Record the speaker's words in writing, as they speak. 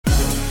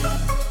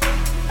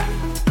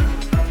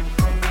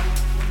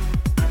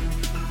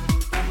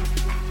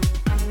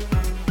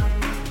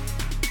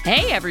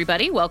Hey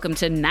everybody, welcome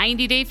to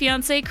 90 Day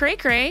Fiancé Cray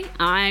Cray.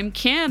 I'm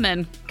Kim,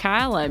 and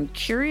Kyle, I'm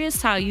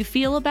curious how you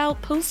feel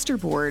about poster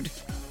board.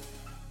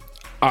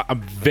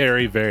 I'm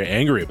very, very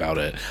angry about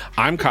it.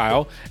 I'm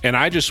Kyle, and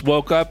I just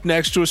woke up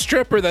next to a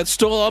stripper that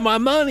stole all my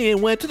money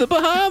and went to the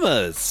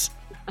Bahamas.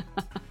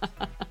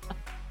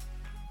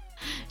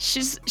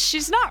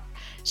 She's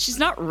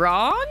not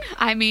wrong.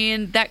 I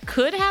mean, that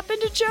could happen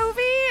to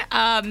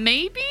Jovi,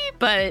 maybe,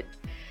 but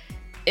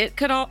it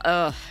could all.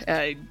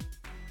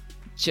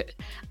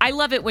 I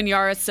love it when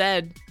Yara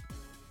said,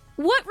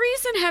 "What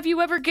reason have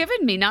you ever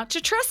given me not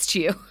to trust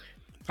you?"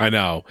 I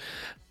know.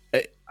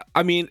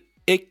 I mean,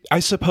 I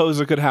suppose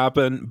it could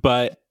happen,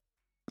 but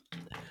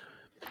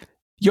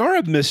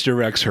Yara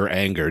misdirects her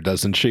anger,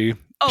 doesn't she?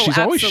 Oh,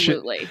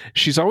 absolutely.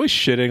 She's always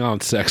shitting on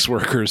sex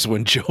workers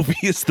when Jovi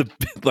is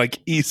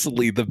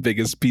easily the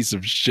biggest piece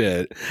of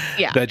shit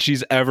that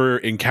she's ever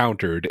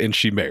encountered, and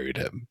she married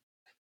him.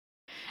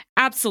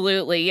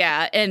 Absolutely,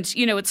 yeah. And,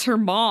 it's her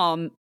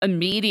mom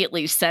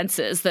immediately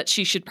senses that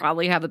she should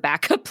probably have a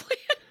backup plan.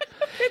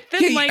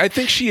 I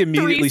think she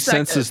immediately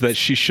senses that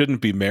she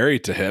shouldn't be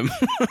married to him.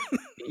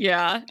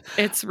 Yeah,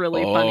 it's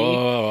really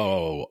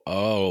funny.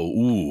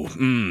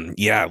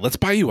 Yeah, let's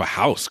buy you a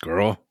house,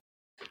 girl.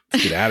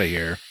 Let's get out of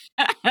here.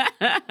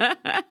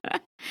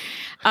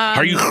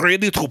 Are you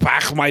ready to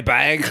pack my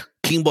bag,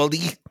 Kimberly?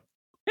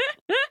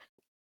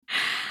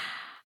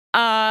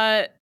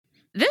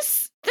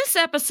 This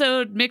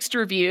episode, mixed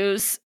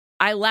reviews.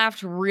 I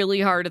laughed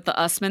really hard at the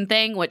Usman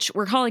thing, which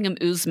we're calling him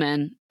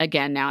Usman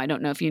again now. I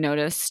don't know if you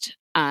noticed.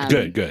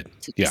 Good.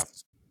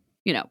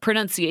 Yeah.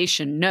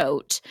 Pronunciation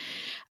note.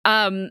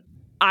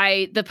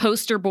 The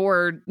poster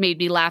board made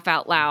me laugh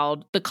out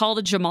loud. The call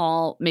to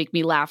Jamal made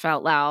me laugh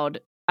out loud.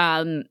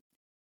 I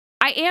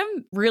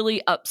am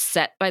really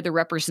upset by the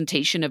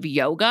representation of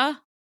yoga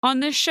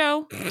on this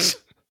show.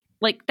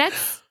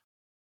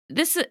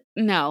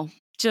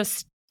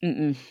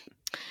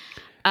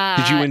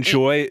 Did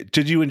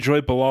you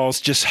enjoy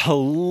Bilal's just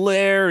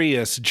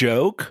hilarious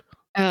joke?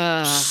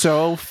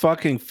 So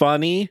fucking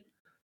funny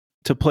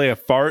to play a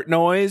fart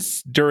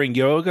noise during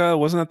yoga.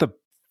 Wasn't that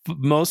the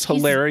most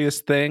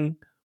hilarious thing?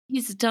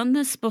 He's done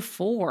this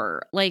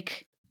before.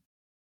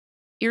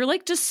 You're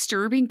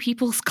disturbing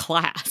people's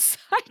class.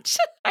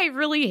 I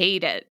really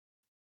hate it.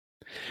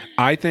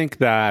 I think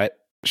that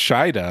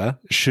Shida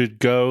should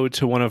go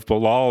to one of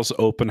Bilal's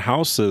open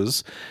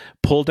houses,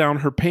 pull down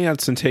her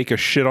pants and take a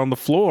shit on the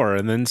floor,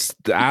 and then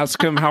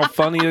ask him how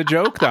funny a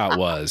joke that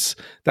was.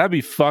 That'd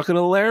be fucking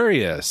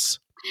hilarious.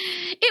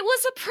 It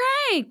was a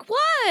prank.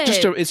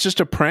 What? It's just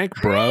a prank,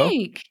 bro.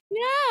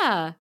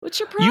 Yeah. What's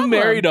your problem? You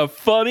married a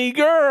funny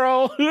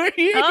girl.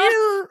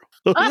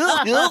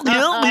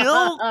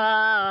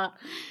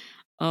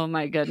 Oh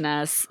my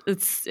goodness.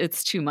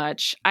 It's too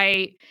much.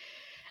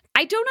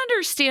 I don't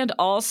understand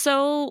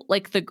also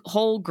the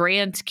whole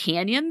Grand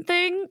Canyon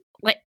thing.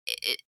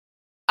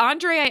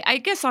 Andre, I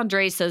guess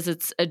Andre says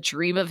it's a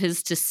dream of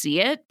his to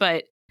see it,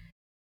 but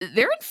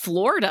they're in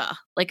Florida.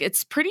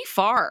 It's pretty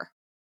far.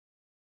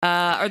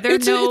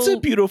 It's a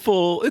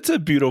beautiful.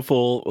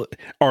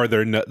 I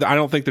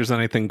don't think there's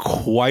anything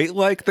quite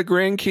like the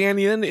Grand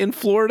Canyon in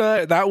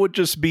Florida. That would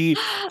just be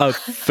a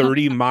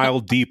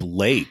 30-mile deep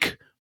lake,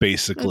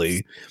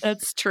 basically.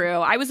 That's true.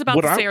 I was about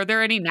to say, are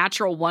there any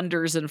natural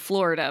wonders in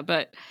Florida?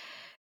 But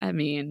I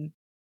mean,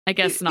 I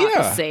guess not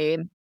the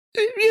same.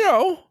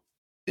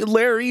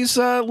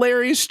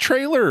 Larry's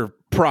trailer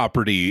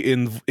property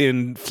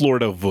in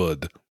Florida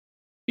Wood.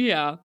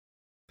 Yeah.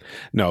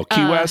 No,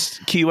 Key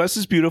West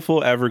is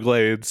beautiful,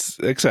 Everglades,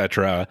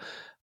 etc.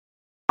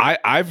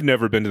 I've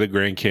never been to the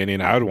Grand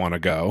Canyon. I would want to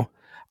go.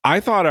 I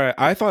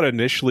thought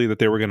initially that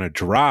they were going to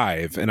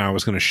drive, and I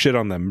was going to shit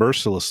on them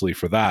mercilessly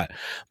for that.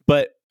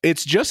 But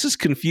it's just as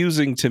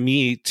confusing to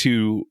me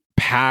to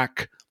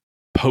pack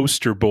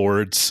poster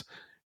boards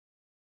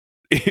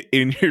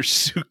in your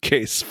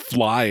suitcase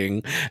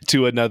flying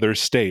to another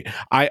state.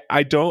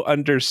 I don't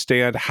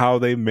understand how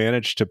they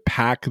managed to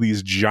pack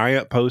these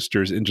giant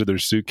posters into their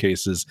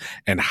suitcases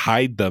and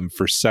hide them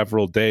for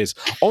several days.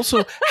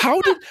 Also,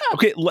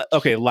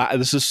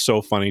 this is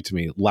so funny to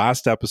me.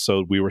 Last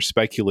episode, we were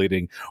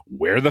speculating,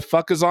 where the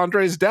fuck is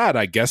Andre's dad?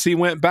 I guess he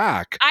went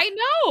back. I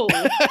know.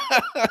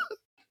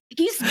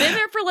 He's been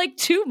there for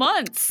 2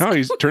 months.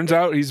 No, turns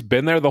out he's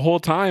been there the whole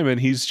time, and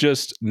he's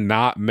just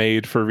not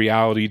made for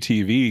reality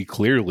TV,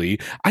 clearly.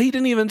 He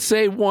didn't even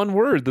say one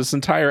word this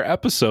entire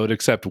episode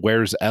except,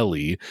 "Where's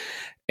Ellie?"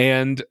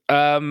 And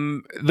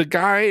the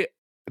guy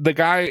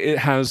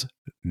has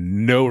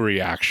no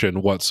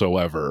reaction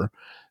whatsoever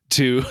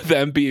to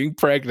them being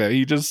pregnant.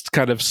 He just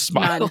kind of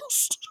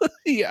smiles.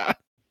 Yeah.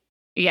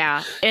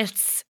 Yeah,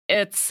 it's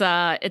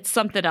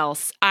something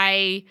else.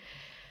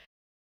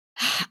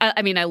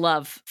 I mean, I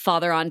love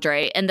Father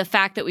Andre, and the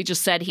fact that we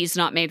just said he's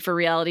not made for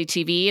reality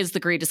TV is the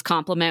greatest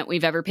compliment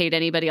we've ever paid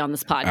anybody on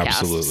this podcast.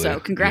 Absolutely. So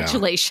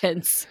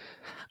congratulations.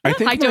 Yeah.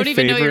 I don't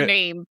even know your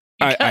name.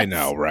 I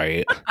know,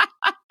 right?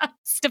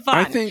 Stefan.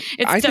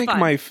 I think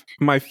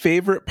my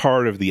favorite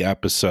part of the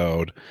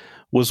episode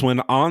was when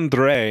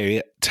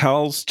Andre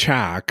tells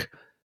Chak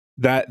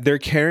that they're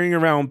carrying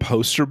around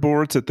poster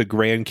boards at the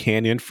Grand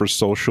Canyon for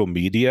social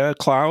media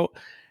clout,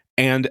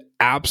 and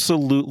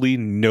absolutely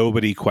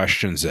nobody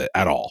questions it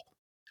at all.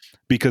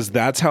 Because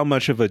that's how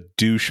much of a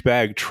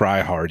douchebag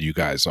tryhard you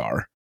guys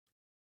are.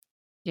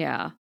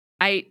 Yeah.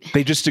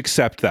 They just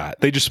accept that.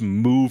 They just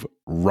move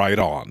right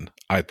on.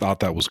 I thought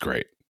that was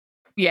great.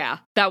 Yeah,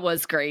 that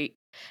was great.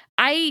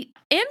 I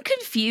am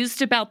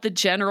confused about the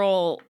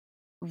general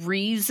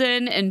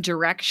reason and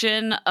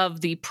direction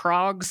of the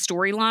Prague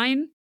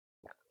storyline.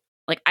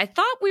 Like, I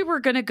thought we were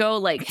going to go,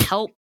 like,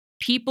 help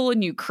people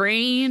in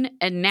Ukraine,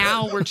 and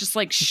now we're just,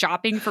 like,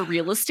 shopping for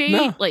real estate?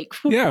 No. Like,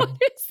 Yeah. what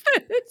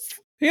is this?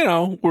 You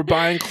know, we're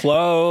buying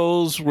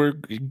clothes, we're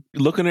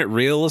looking at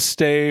real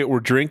estate,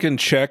 we're drinking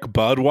Czech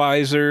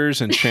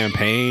Budweisers and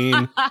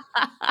champagne.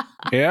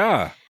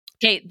 Yeah.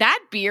 Okay, that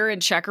beer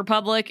in Czech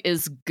Republic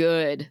is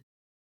good.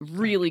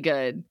 Really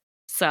good.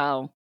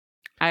 So,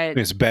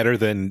 it's better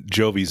than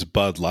Jovi's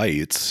Bud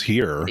Lights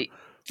here.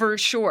 For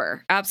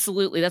sure.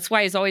 Absolutely. That's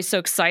why he's always so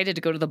excited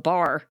to go to the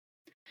bar.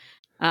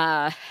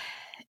 Yeah.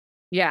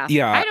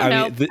 Yeah. I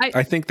don't know.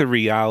 I think the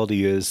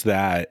reality is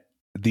that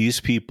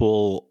these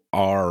people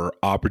are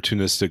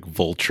opportunistic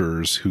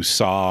vultures who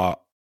saw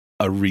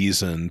a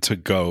reason to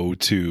go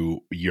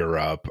to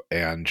Europe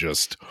and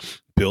just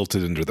built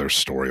it into their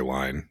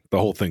storyline. The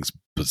whole thing's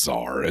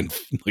bizarre, and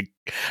like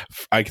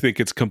I think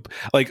it's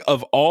like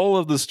of all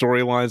of the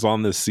storylines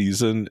on this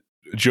season,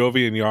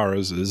 Jovi and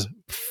Yara's is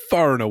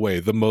far and away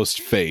the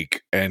most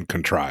fake and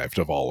contrived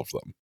of all of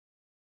them.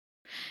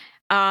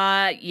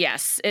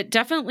 Yes, it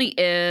definitely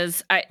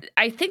is.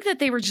 I think that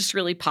they were just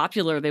really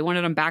popular. They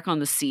wanted them back on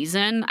the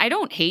season. I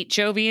don't hate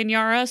Jovi and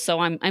Yara, so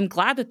I'm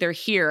glad that they're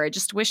here. I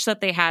just wish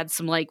that they had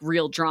some like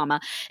real drama.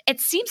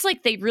 It seems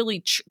like they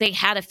really they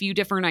had a few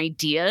different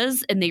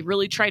ideas and they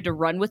really tried to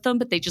run with them,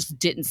 but they just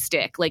didn't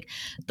stick. Like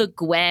the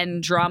Gwen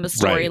drama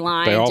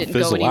storyline didn't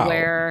go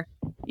anywhere.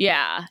 Out.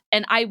 Yeah,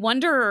 and I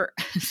wonder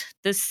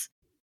this.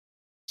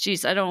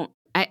 Geez,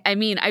 I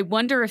mean, I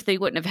wonder if they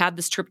wouldn't have had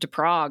this trip to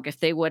Prague, if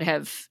they would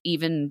have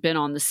even been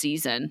on the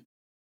season.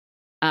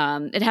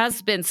 It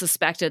has been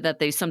suspected that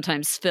they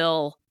sometimes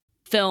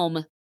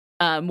film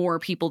more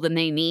people than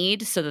they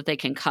need so that they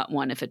can cut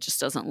one if it just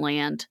doesn't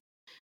land.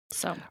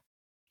 So,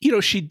 you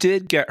know, she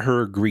did get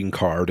her green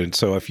card. And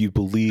so if you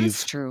believe,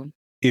 that's true.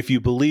 If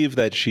you believe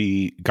that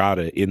she got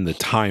it in the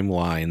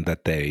timeline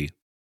that they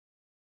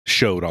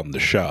showed on the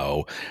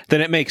show, then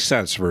it makes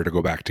sense for her to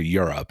go back to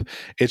Europe.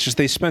 It's just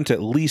they spent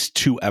at least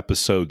 2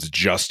 episodes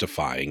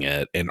justifying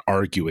it and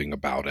arguing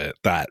about it.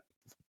 That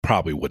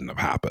probably wouldn't have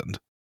happened.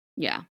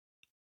 Yeah.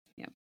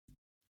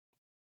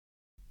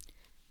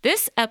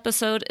 This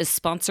episode is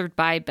sponsored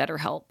by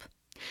BetterHelp.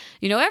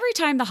 You know, every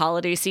time the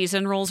holiday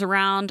season rolls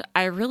around,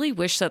 I really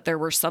wish that there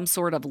were some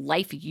sort of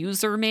life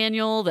user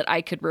manual that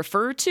I could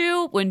refer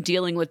to when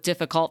dealing with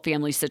difficult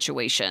family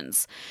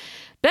situations.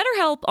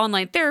 BetterHelp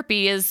Online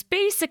Therapy is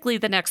basically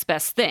the next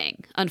best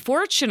thing.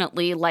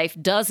 Unfortunately, life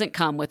doesn't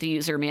come with a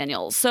user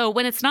manual, so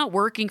when it's not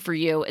working for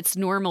you, it's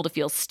normal to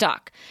feel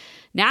stuck.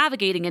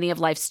 Navigating any of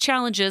life's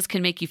challenges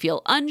can make you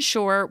feel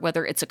unsure,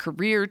 whether it's a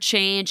career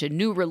change, a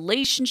new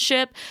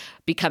relationship,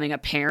 becoming a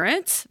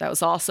parent, that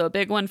was also a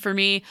big one for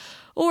me,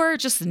 or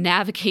just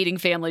navigating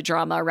family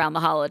drama around the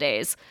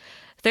holidays.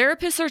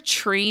 Therapists are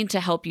trained to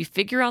help you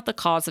figure out the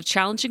cause of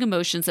challenging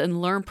emotions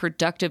and learn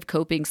productive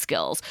coping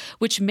skills,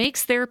 which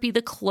makes therapy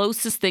the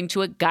closest thing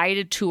to a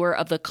guided tour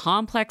of the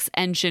complex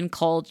engine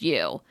called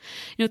you.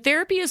 You know,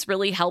 therapy has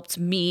really helped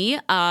me,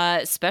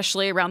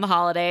 especially around the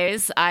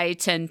holidays. I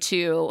tend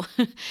to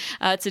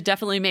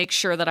definitely make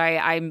sure that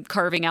I'm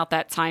carving out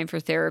that time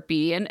for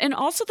therapy and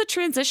also the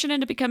transition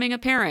into becoming a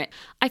parent.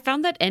 I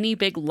found that any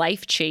big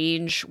life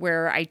change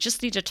where I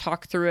just need to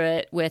talk through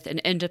it with an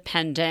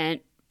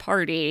independent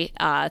party,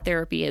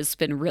 therapy has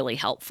been really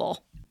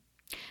helpful.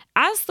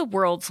 As the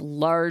world's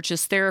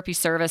largest therapy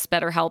service,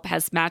 BetterHelp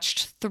has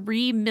matched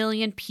 3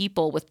 million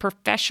people with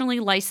professionally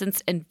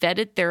licensed and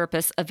vetted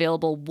therapists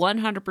available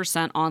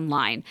 100%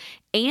 online.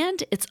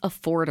 And it's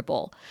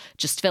affordable.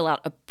 Just fill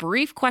out a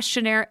brief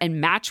questionnaire and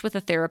match with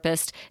a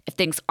therapist. If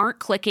things aren't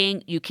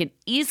clicking, you can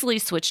easily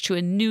switch to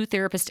a new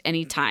therapist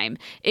anytime.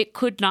 It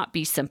could not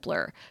be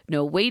simpler.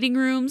 No waiting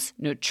rooms,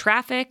 no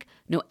traffic,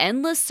 no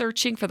endless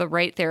searching for the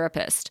right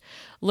therapist.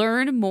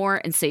 Learn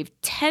more and save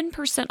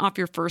 10% off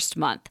your first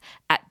month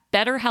at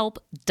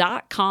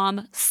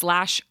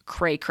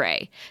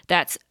BetterHelp.com/cray-cray.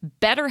 That's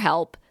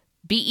BetterHelp,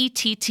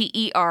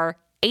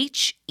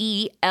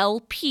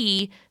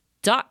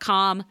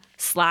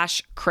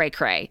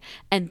 BetterHelp.com/cray-cray.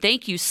 And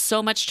thank you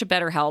so much to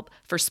BetterHelp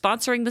for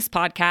sponsoring this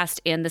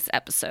podcast and this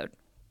episode.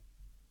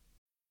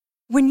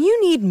 When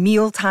you need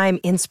mealtime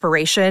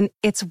inspiration,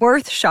 it's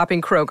worth shopping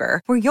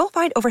Kroger, where you'll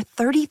find over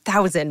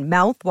 30,000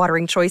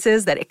 mouth-watering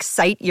choices that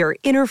excite your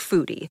inner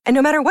foodie. And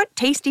no matter what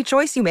tasty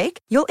choice you make,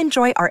 you'll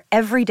enjoy our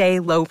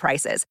everyday low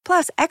prices,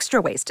 plus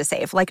extra ways to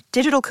save, like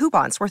digital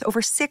coupons worth over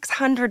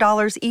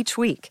 $600 each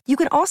week. You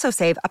can also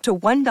save up to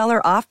 $1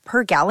 off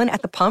per gallon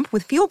at the pump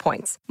with fuel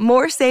points.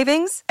 More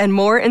savings and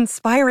more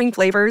inspiring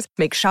flavors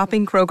make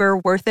shopping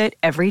Kroger worth it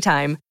every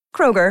time.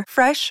 Kroger,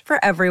 fresh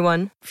for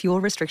everyone.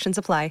 Fuel restrictions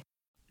apply.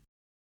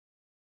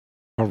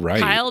 All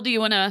right. Kyle, do you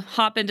want to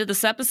hop into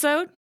this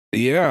episode?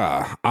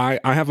 Yeah, I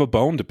have a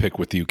bone to pick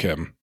with you,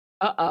 Kim.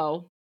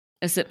 Uh-oh.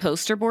 Is it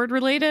poster board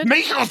related?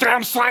 Make your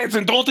damn signs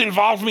and don't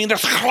involve me in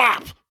this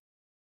crap.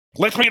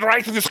 Let me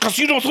write this because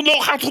you don't know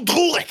how to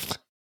do it.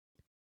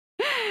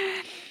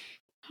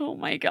 Oh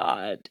my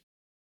God.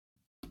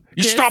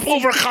 You stop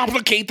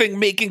overcomplicating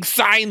making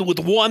sign with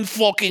one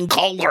fucking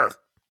color.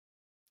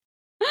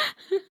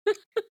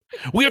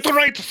 We have to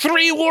write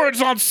 3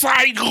 words on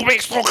sign. You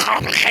make so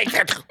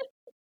complicated.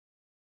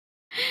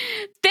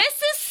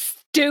 This is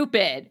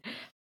stupid.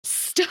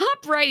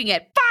 Stop writing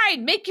it.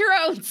 Fine, make your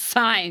own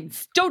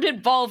signs. Don't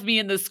involve me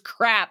in this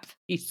crap,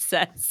 he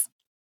says.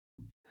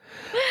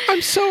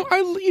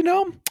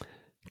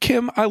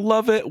 Kim, I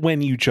love it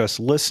when you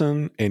just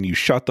listen and you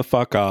shut the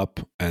fuck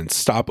up and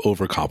stop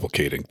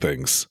overcomplicating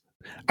things.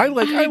 I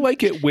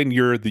like it when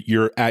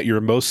you're at your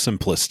most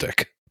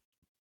simplistic.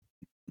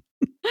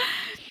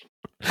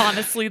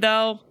 Honestly,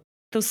 though,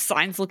 those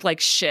signs look like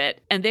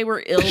shit, and they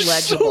were illegible.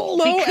 So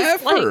low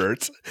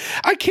effort.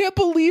 I can't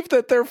believe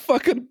that they're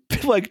fucking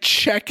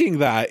checking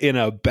that in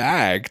a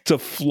bag to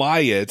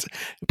fly it,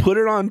 put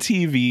it on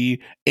TV,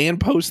 and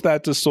post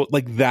that to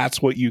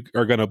that's what you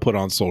are going to put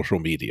on social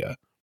media.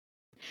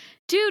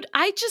 Dude,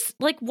 I just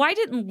why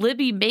didn't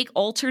Libby make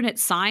alternate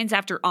signs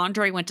after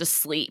Andre went to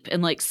sleep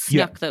and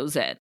snuck those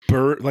in?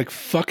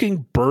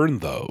 Fucking burn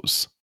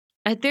those.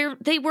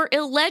 They were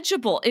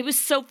illegible. It was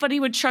so funny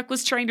when Chuck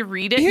was trying to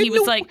read it. He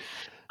was like,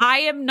 "I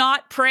am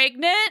not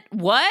pregnant."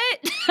 What?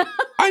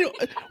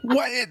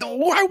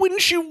 Why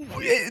wouldn't you?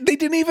 They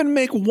didn't even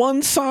make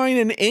one sign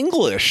in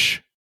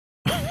English.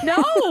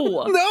 No.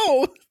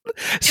 No.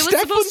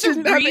 Stefan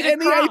didn't have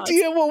any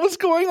idea what was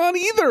going on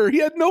either. He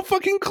had no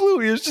fucking clue.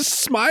 He was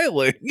just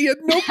smiling. He had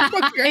no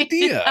fucking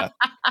idea.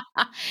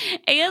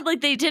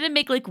 And they didn't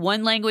make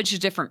one language a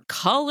different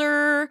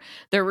color.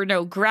 There were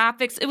no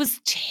graphics. It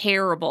was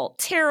terrible,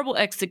 terrible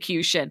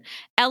execution.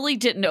 Ellie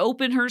didn't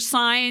open her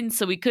sign,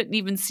 so we couldn't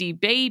even see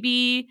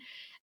baby.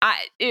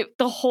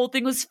 The whole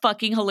thing was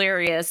fucking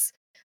hilarious.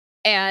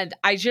 And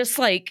I just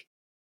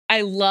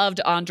I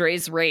loved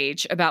Andre's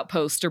rage about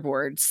poster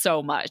boards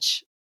so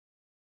much.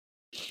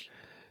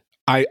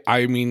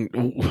 I mean,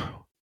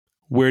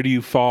 where do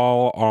you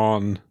fall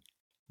on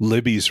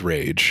Libby's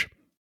rage?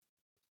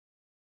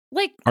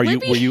 Are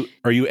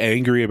you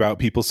angry about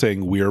people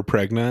saying we're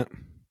pregnant?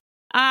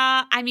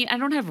 I mean, I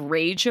don't have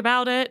rage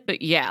about it,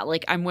 but yeah,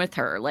 I'm with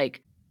her.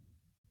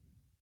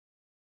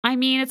 I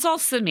mean, it's all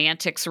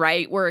semantics,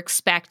 right? We're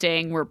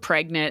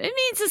pregnant. It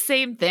means the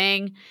same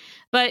thing,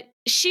 but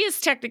she is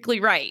technically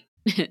right.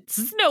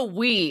 It's no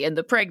we in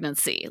the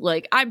pregnancy.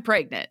 I'm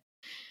pregnant.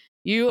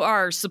 You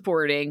are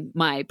supporting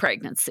my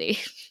pregnancy.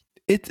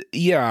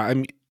 I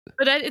mean,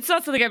 but it's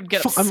not something I would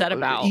get upset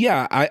about.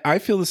 Yeah, I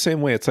feel the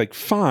same way. It's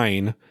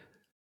fine.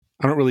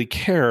 I don't really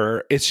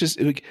care. It's just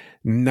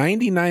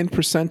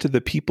 99% of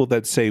the people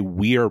that say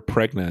we are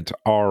pregnant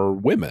are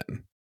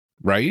women,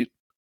 right?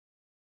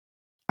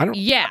 I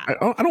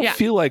don't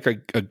feel like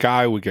a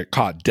guy would get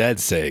caught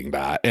dead saying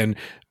that. And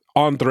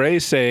Andre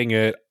saying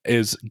it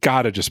is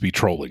gotta just be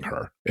trolling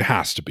her. It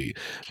has to be,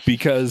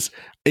 because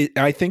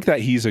I think that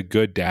he's a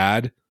good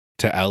dad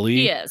to Ellie.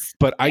 He is,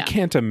 but I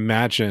can't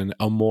imagine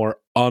a more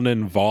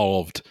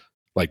uninvolved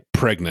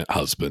pregnant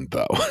husband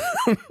though.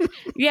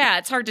 Yeah,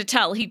 it's hard to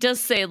tell. He does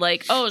say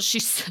oh,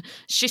 she's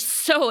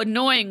so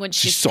annoying when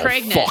she's so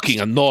pregnant. Fucking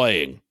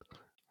annoying.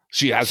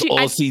 She has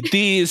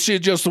OCD. She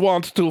just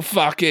wants to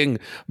fucking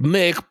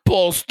make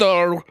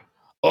poster.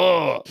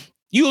 Oh.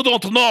 You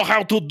don't know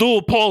how to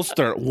do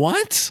poster.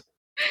 What?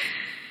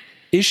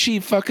 Is she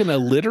fucking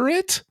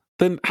illiterate?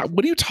 Then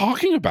what are you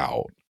talking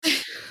about?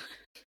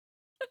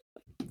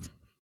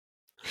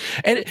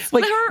 And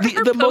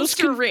the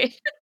most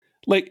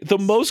the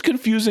most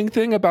confusing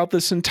thing about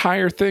this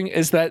entire thing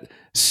is that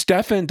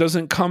Stefan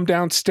doesn't come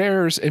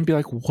downstairs and be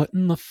like, "What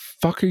in the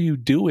fuck are you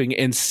doing?"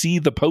 and see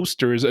the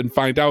posters and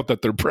find out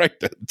that they're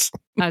pregnant.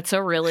 That's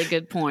a really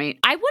good point.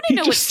 I want to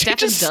know what Stefan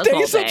does all day. He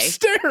just stays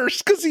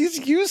upstairs because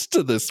he's used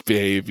to this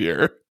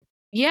behavior.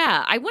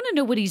 Yeah, I want to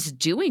know what he's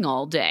doing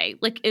all day.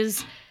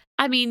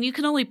 You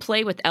can only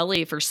play with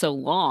Ellie for so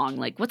long.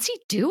 What's he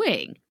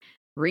doing?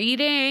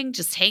 Reading?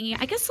 Just hanging?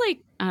 I guess,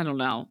 I don't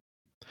know.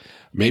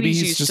 Maybe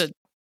he's just to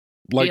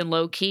being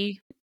low key.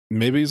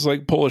 Maybe he's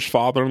Polish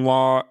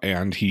father-in-law,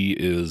 and he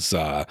is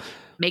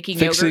making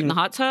yogurt in the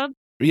hot tub.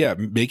 Yeah,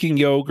 making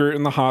yogurt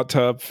in the hot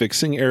tub,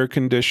 fixing air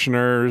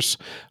conditioners,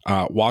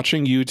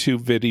 watching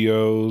YouTube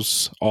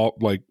videos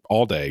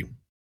all day.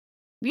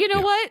 You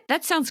know what?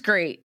 That sounds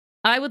great.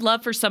 I would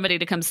love for somebody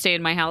to come stay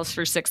in my house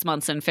for 6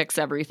 months and fix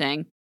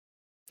everything.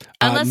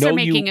 Unless they're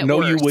making it worse.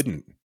 No, you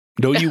wouldn't.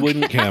 No, you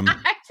wouldn't, Kim.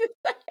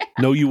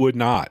 No, you would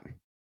not.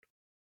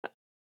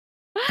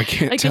 I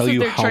can't tell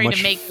you how trying much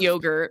to make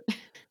yogurt.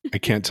 I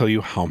can't tell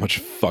you how much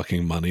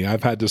fucking money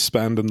I've had to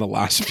spend in the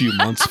last few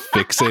months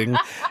fixing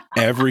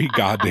every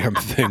goddamn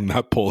thing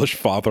that Polish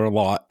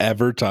father-in-law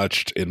ever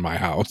touched in my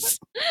house.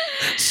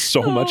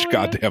 So much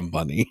goddamn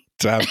money.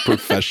 to have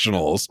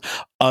professionals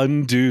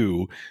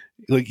undo.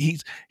 Like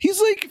he's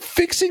like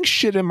fixing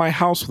shit in my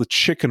house with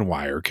chicken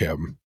wire,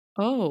 Kim.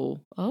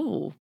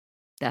 Oh,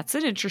 that's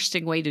an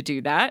interesting way to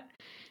do that.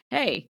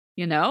 Hey,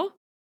 no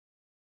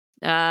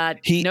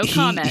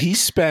comment. He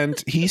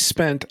spent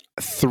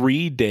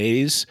 3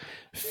 days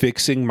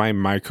fixing my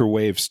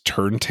microwave's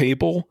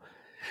turntable.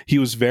 He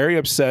was very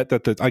upset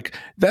that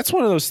that's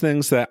one of those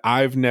things that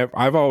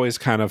I've always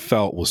kind of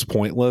felt was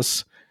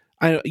pointless.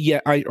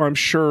 I'm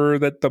sure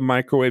that the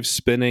microwave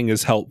spinning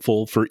is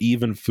helpful for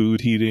even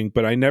food heating,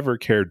 but I never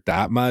cared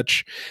that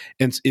much.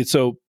 And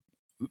so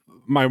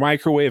my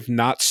microwave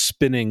not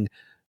spinning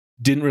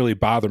didn't really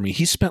bother me.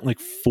 He spent like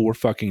 4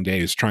 fucking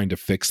days trying to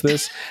fix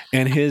this,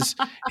 and his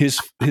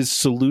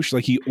solution,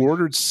 like he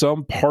ordered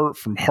some part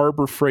from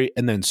Harbor Freight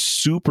and then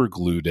super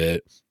glued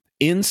it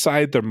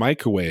inside the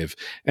microwave.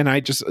 And I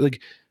just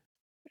like,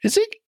 is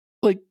it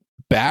like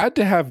bad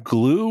to have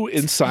glue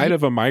inside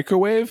of a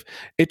microwave?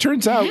 It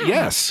turns out,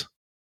 yes.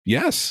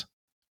 It's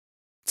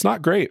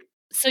not great.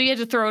 So you had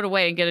to throw it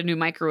away and get a new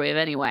microwave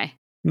anyway.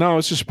 No,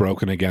 it's just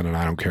broken again, and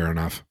I don't care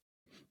enough.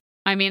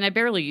 I mean, I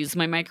barely use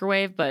my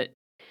microwave, but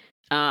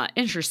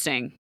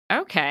interesting.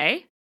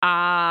 Okay.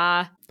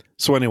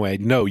 So anyway,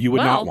 no, you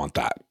would not want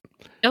that.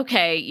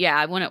 Okay, yeah,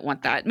 I wouldn't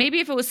want that. Maybe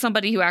if it was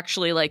somebody who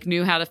actually like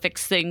knew how to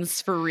fix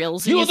things for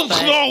realsies. You don't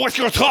know what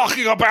you're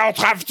talking about.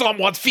 Have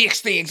someone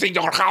fix things in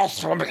your house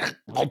from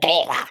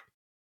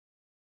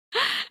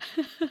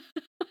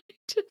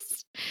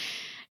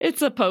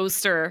It's a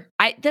poster.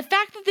 The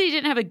fact that they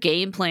didn't have a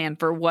game plan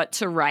for what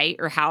to write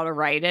or how to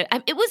write it,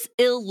 it was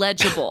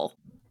illegible.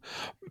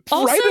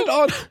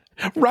 Also,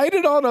 write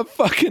it on a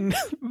fucking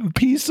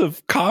piece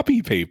of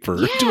copy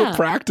paper. Do a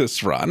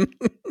practice run.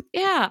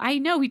 Yeah, I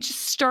know. He just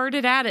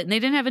started at it and they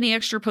didn't have any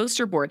extra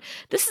poster board.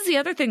 This is the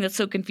other thing that's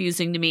so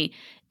confusing to me.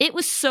 It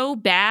was so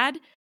bad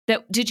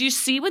that, did you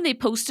see when they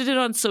posted it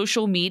on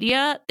social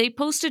media? They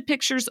posted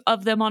pictures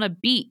of them on a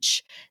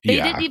beach. They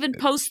didn't even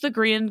post the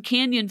Grand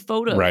Canyon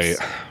photos.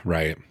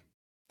 Right.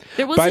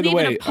 There wasn't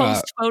even a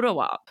post photo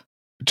op.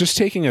 Just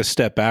taking a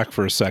step back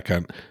for a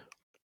second.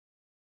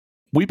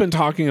 We've been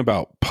talking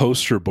about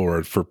poster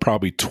board for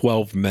probably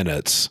 12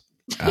 minutes.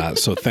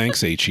 So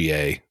thanks,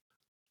 HEA,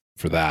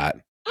 for that.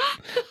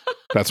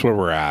 That's where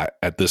we're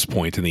at this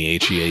point in the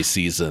HEA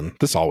season.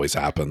 This always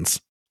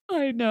happens.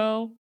 I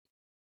know.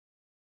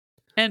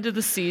 End of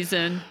the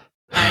season.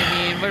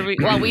 I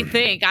mean, we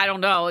think, I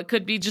don't know. It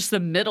could be just the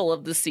middle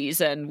of the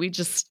season.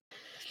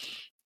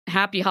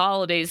 Happy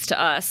holidays to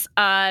us.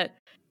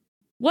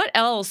 What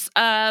else?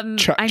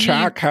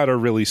 Chuck had a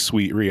really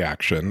sweet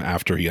reaction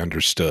after he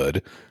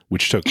understood,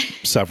 which took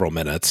several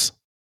minutes.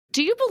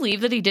 Do you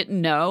believe that he didn't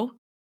know?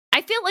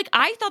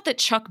 I thought that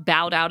Chuck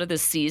bowed out of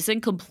this season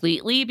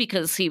completely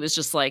because he was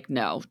just like,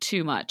 no,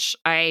 too much.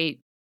 I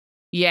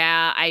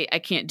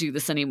can't do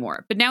this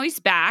anymore. But now he's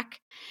back.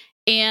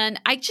 And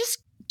I just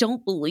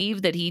don't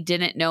believe that he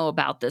didn't know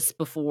about this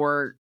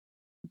before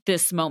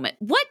this moment.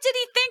 What did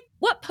he think?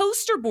 What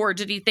poster board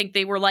did he think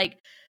they were like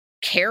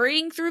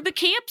carrying through the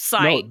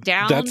campsite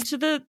to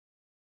the...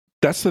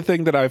 That's the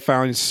thing that I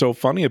found so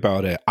funny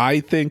about it.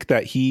 I think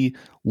that he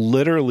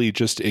literally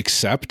just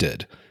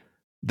accepted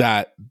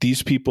that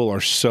these people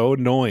are so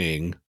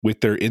annoying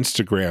with their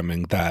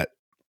Instagramming that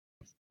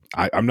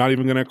I'm not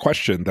even going to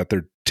question that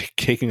they're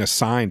taking a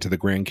sign to the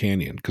Grand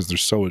Canyon because they're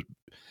so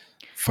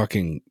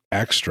fucking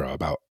extra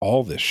about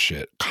all this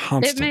shit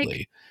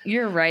constantly.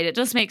 You're right. It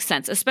does make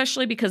sense,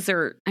 especially because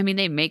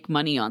they make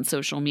money on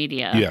social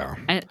media. Yeah.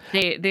 And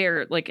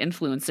they're like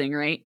influencing,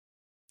 right?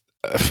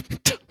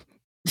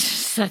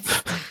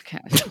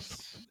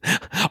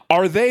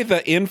 Are they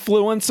the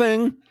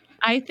influencing?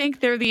 I think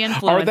they're the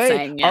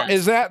influencing.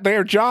 Is that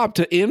their job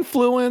to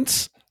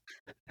influence?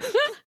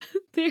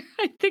 I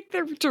think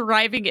they're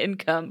deriving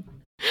income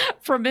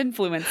from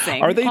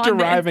influencing. Are they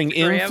deriving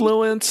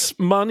influence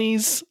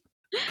monies?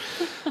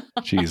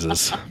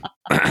 Jesus.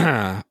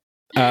 By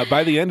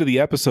the end of the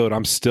episode,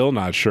 I'm still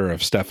not sure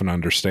if Stefan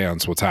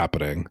understands what's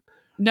happening.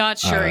 Not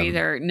sure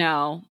either.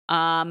 No.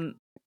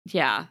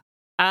 Yeah.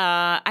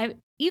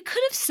 You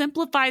could have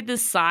simplified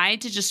this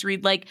side to just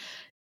read like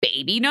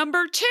baby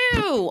number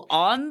 2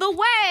 on the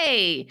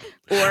way,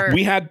 or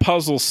we had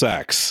puzzle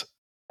sex,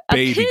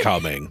 baby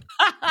coming.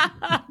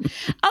 A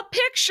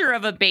picture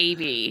of a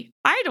baby.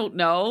 I don't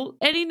know,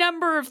 any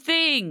number of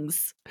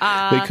things.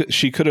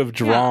 She could have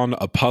drawn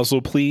a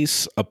puzzle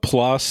piece, a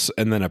plus,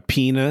 and then a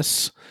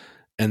penis,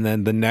 and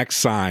then the next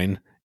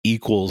sign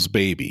equals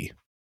baby,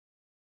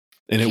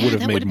 and it would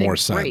have made more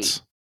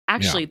sense.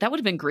 Actually, that would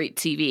have been great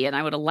TV, and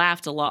I would have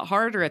laughed a lot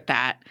harder at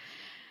that.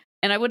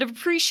 And I would have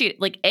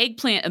appreciated like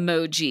eggplant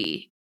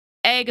emoji,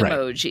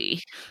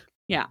 emoji.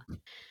 Yeah.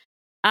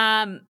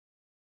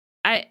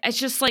 It's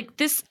just like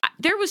this.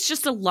 There was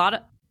just a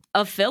lot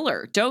of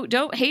filler.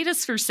 Don't hate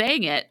us for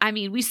saying it. I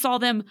mean, we saw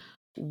them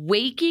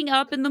waking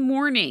up in the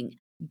morning,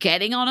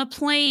 getting on a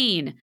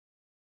plane,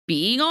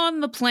 being on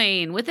the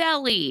plane with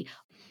Ellie.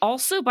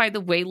 Also, by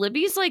the way,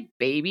 Libby's like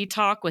baby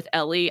talk with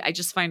Ellie, I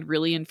just find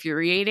really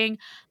infuriating.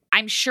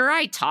 I'm sure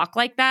I talk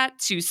like that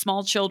to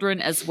small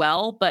children as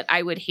well, but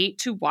I would hate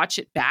to watch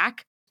it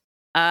back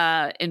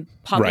in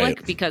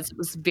public because it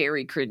was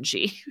very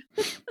cringy.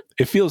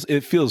 It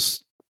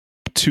feels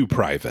too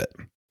private.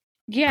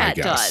 Yeah, it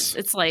does.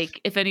 It's like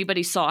if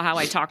anybody saw how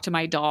I talk to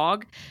my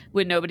dog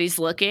when nobody's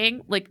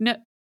looking, like, no,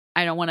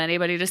 I don't want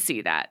anybody to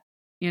see that,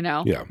 you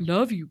know? Yeah.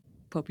 Love you,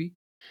 puppy.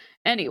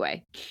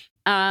 Anyway,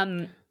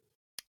 where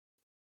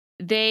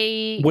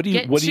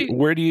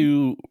do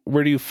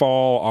you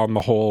fall on the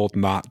whole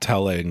not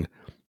telling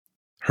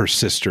her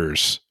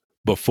sisters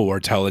before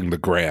telling the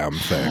Graham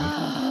thing?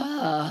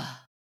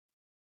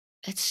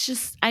 It's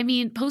just, I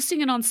mean,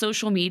 posting it on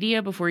social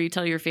media before you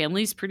tell your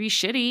family is pretty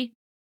shitty.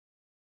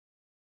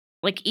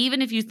 Like,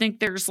 even if you think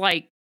there's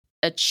like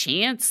a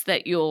chance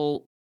that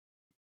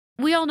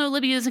we all know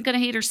Libby isn't going to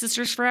hate her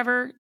sisters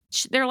forever.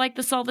 They're like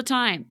this all the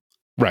time.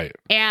 Right.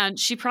 And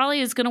she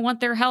probably is going to want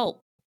their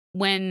help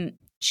when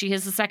she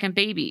has a second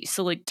baby.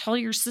 So like, tell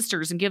your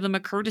sisters and give them a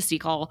courtesy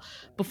call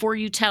before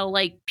you tell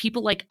like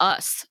people like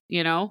us,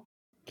 you know?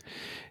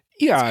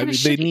 Yeah. I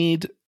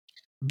mean,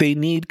 they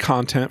need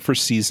content for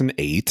season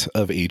 8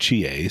 of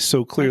HEA.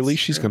 So clearly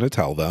she's going to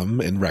tell them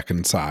and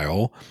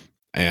reconcile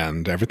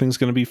and everything's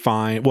going to be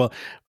fine. Well,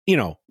 you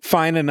know,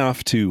 fine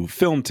enough to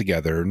film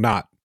together,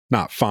 not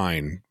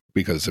fine,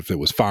 because if it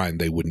was fine,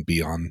 they wouldn't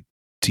be on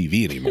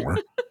TV anymore.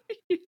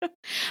 Yeah.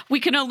 We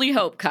can only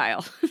hope,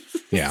 Kyle.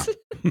 Yeah.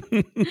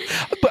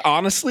 But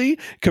honestly,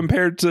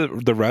 compared to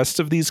the rest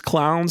of these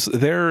clowns,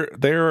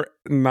 they're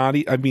not,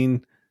 I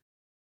mean,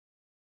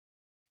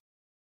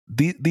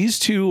 these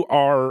two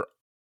are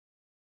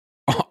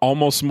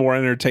almost more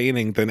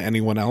entertaining than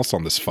anyone else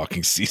on this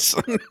fucking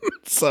season.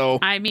 So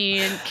I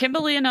mean,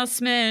 Kimberly and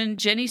Usman,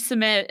 Jenny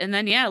Sumit, and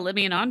then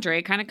Libby and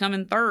Andre kind of come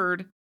in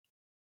third.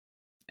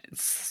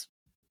 It's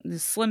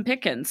slim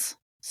pickings.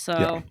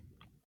 So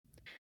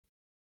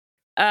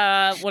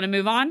want to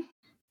move on?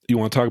 You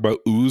want to talk about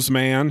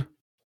Oozman?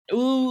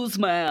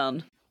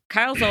 Oozman.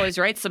 Kyle's always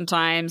right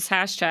sometimes.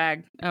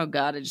 Hashtag. Oh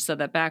God, I just said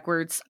that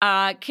backwards.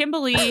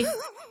 Kimberly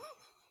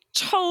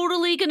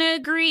totally gonna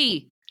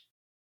agree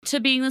to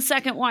being the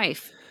second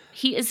wife.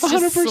 He is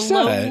just 100%.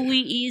 Slowly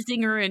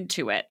easing her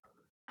into it.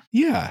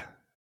 Yeah,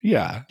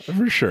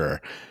 for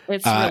sure.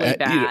 It's really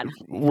bad.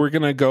 We're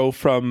going to go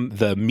from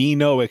the me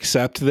no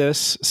accept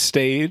this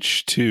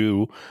stage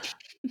to,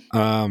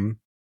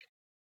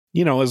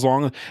 as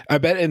long, I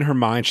bet in her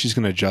mind she's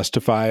going to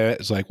justify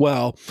it. It's like,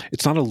 well,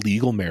 it's not a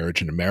legal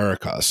marriage in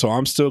America, so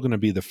I'm still going to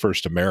be the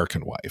first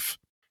American wife.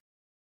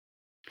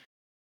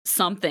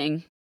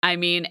 Something. I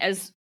mean,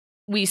 as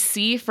we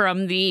see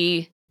from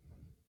the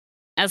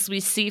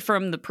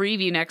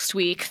preview next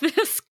week,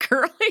 this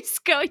girl he's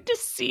going to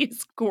see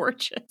is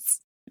gorgeous.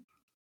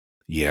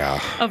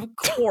 Yeah. Of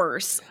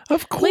course.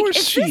 Of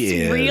course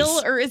she is. Real,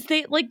 or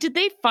did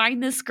they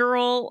find this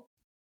girl?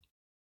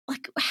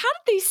 Like, how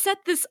did they set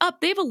this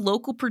up? They have a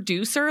local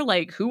producer.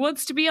 Like, who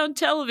wants to be on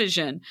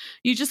television?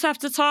 You just have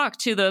to talk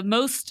to the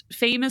most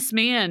famous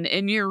man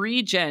in your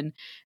region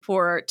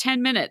for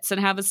 10 minutes and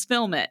have us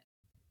film it.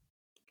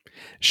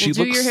 She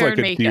looks like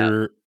a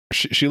deer.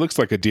 She looks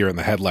like a deer in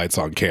the headlights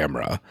on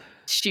camera.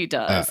 She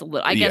does a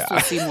little. I guess we'll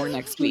see more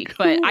next week.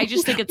 But I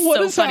just think it's so funny.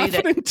 What is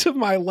happening to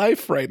my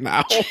life right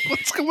now?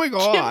 What's going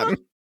on?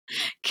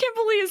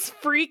 Kimberly is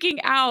freaking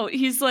out.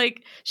 She's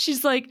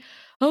like,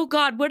 oh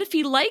God, what if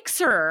he likes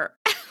her?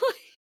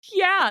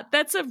 Yeah,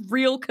 that's a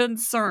real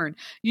concern.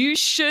 You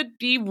should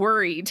be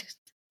worried.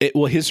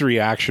 His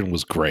reaction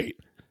was great.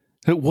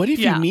 What if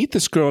you meet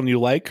this girl and you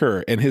like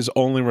her? And his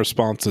only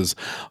response is,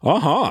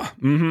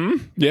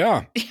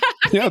 yeah,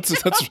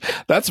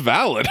 that's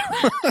valid.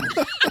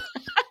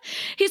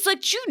 He's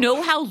like, do you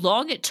know how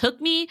long it took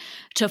me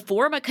to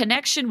form a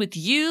connection with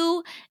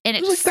you and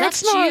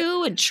accept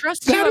you and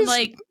trust you? I'm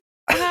like,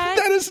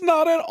 that is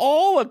not at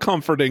all a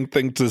comforting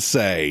thing to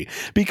say,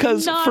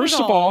 because first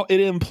of all,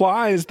 it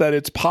implies that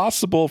it's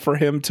possible for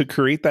him to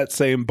create that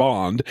same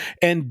bond.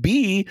 And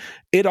B,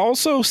 it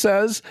also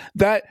says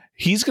that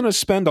he's going to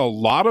spend a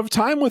lot of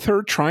time with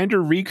her trying to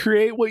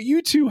recreate what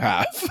you two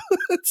have.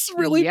 It's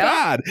really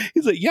bad.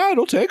 He's like, yeah,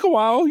 it'll take a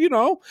while.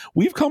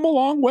 We've come a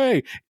long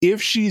way.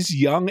 If she's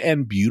young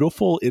and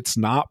beautiful, it's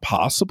not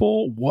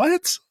possible.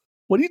 What?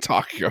 What are you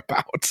talking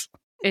about?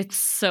 It's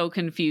so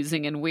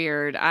confusing and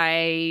weird.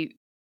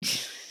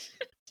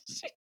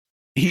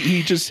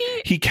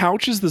 He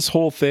couches this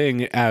whole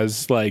thing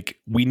as like,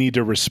 we need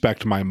to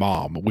respect my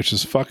mom, which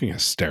is fucking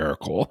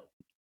hysterical.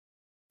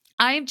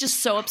 I am just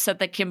so upset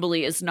that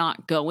Kimberly is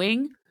not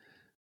going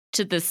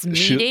to this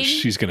meeting.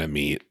 She's going to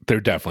meet.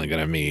 They're definitely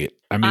going to meet.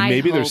 I mean,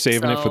 maybe they're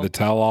saving it for the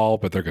tell-all,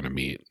 but they're going to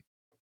meet.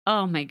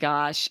 Oh my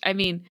gosh. I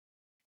mean,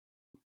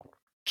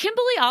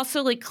 Kimberly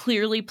also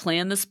clearly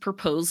planned this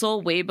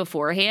proposal way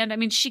beforehand. I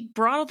mean, she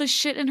brought all this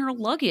shit in her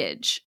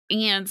luggage.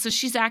 And so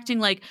she's acting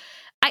like,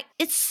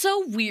 it's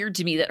so weird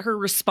to me that her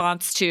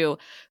response to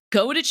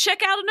go to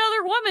check out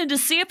another woman to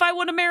see if I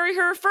want to marry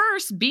her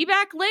first, be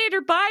back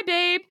later, bye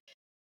babe.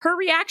 Her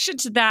reaction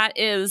to that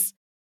is,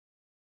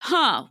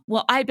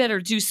 well, I better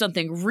do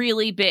something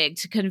really big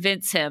to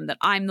convince him that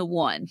I'm the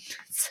one.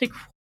 It's like,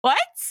 What?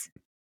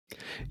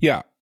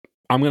 Yeah.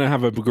 I'm going to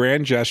have a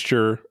grand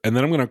gesture, and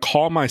then I'm going to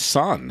call my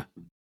son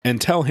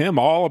and tell him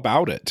all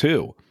about it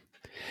too.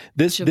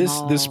 This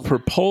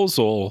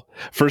proposal,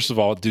 first of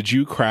all, did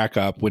you crack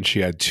up when she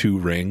had 2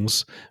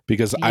 rings?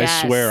 Because I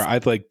swear,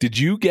 I'd like, did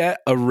you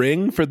get a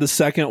ring for the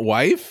second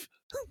wife?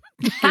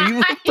 Were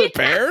you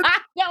prepared?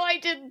 No, I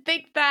didn't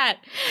think that.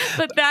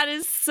 But that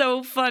is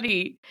so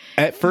funny.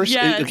 At first,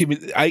 I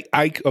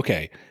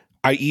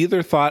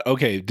either thought,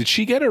 okay, did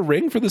she get a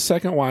ring for the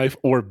second wife?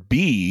 Or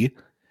B,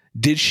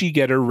 did she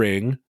get a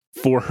ring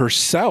for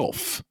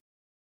herself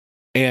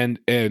and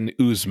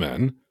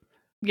Usman?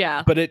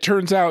 Yeah. But it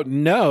turns out,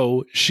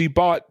 no, she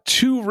bought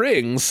 2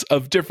 rings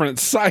of different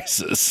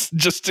sizes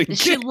just in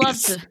case. She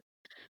loves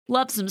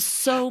him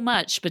so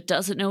much, but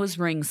doesn't know his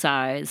ring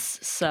size.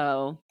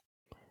 So,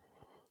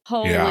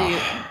 holy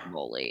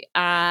moly.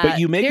 But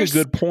you make a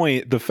good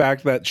point. The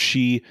fact that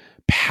she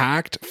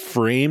packed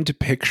framed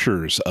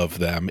pictures of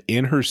them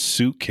in her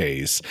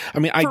suitcase. I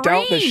mean, I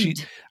doubt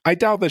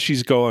that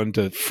she's going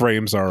to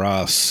Frames R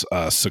Us,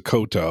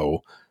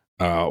 Sokoto,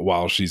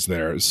 while she's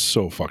there. It's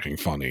so fucking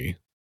funny.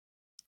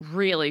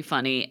 Really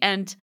funny.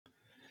 And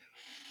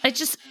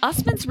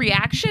Usman's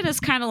reaction is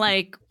kind of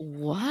like,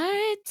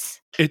 what?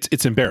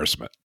 It's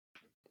embarrassment.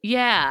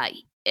 Yeah.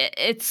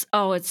 It's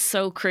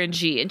so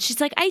cringy. And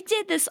she's like, I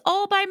did this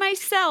all by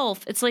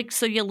myself. It's like,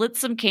 so you lit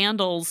some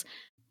candles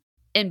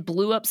and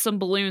blew up some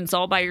balloons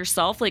all by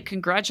yourself? Like,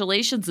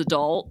 congratulations,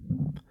 adult.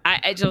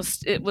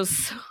 It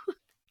was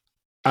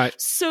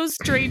so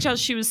strange how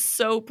she was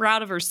so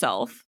proud of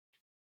herself.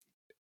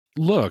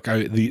 Look,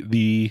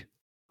 right.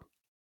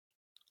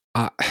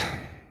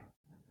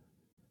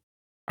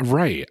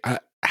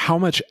 How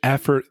much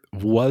effort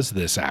was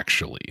this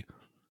actually?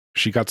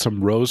 She got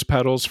some rose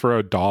petals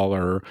for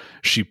 $1.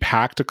 She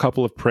packed a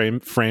couple of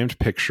framed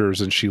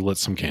pictures and she lit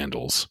some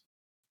candles.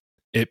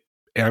 It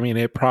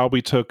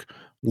probably took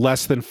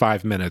less than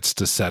 5 minutes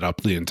to set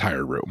up the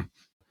entire room.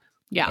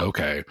 Yeah.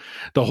 Okay.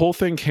 The whole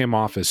thing came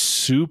off as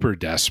super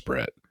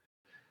desperate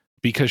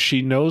because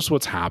she knows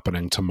what's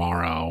happening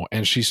tomorrow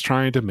and she's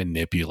trying to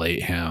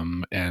manipulate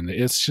him. And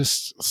it's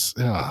just,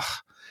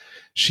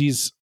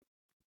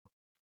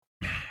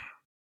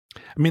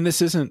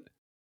 this isn't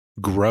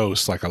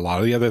gross like a lot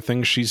of the other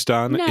things she's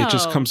done. No. It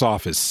just comes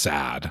off as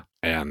sad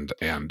and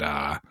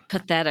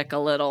pathetic a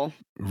little.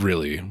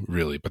 Really,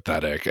 really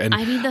pathetic. And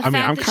the fact I'm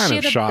that kind she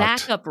of had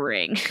shocked. A backup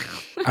ring.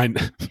 I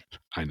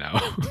know.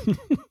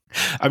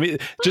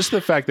 Just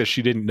the fact that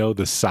she didn't know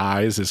the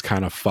size is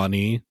kind of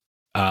funny.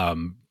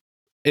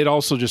 It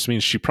also just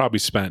means she probably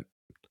spent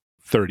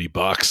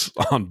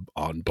 $30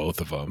 on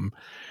both of them.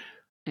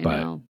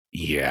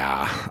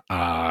 Yeah,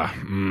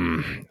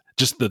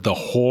 just the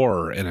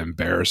horror and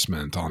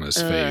embarrassment on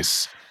his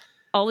face.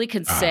 All he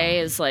can say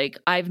is like,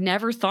 I've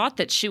never thought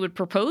that she would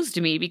propose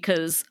to me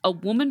because a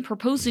woman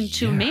proposing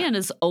to a man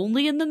is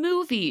only in the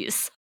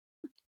movies.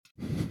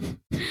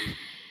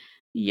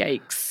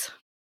 Yikes.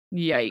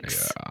 Yeah.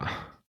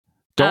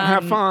 Don't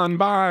have fun.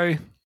 Bye.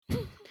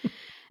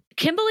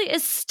 Kimberly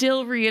is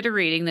still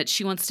reiterating that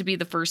she wants to be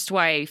the first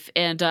wife,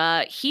 and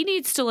he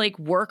needs to like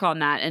work on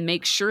that and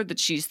make sure that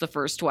she's the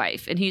first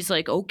wife. And he's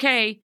like,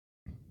 okay,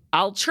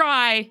 I'll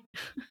try.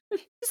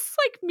 This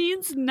like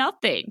means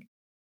nothing.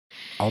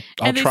 I'll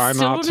try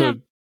not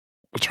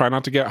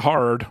to get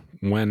hard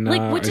when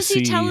what does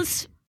he tell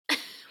his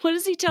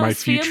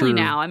family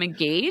now? I'm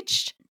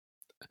engaged.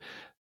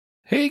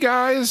 Hey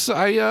guys,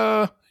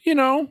 I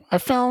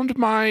found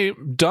my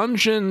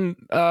dungeon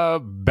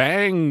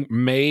bang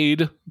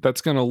maid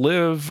that's gonna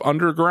live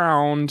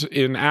underground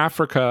in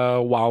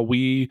Africa while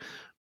we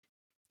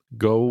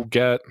go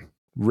get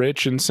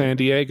rich in San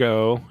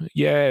Diego.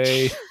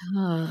 Yay.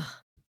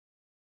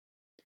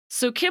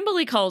 So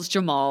Kimberly calls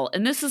Jamal,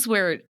 and this is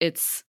where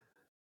it's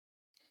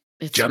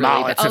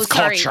Jamal, really it's his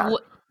culture.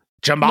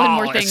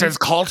 Jamal, it's his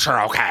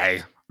culture,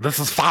 okay? This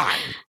is fine.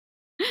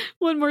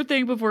 One more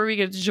thing before we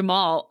get to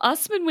Jamal.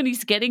 Usman, when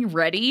he's getting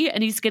ready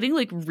and he's getting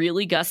like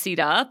really gussied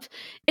up,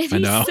 and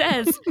he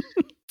says,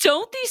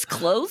 don't these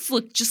clothes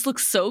look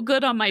so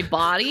good on my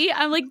body?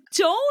 I'm like,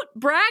 don't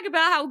brag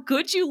about how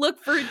good you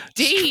look for a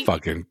date. Just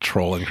fucking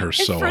trolling her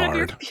so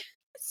hard.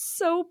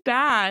 So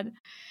bad.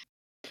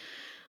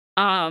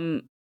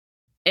 Jamal,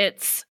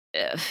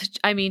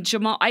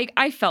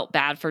 I felt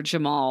bad for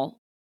Jamal.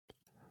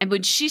 And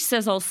when she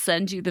says, I'll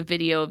send you the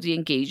video of the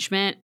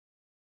engagement,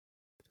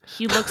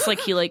 he looks like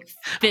he like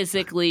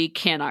physically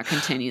cannot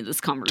continue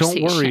this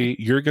conversation. Don't worry,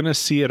 you're going to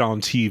see it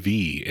on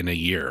TV in a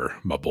year,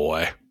 my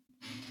boy.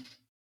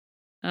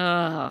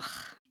 Ugh.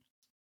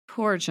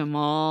 Poor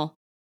Jamal.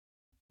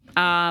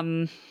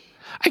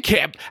 I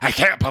can't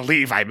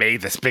believe I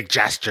made this big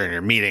gesture and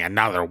you're meeting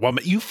another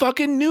woman. You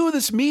fucking knew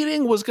this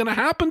meeting was going to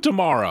happen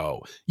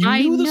tomorrow. You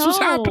knew this was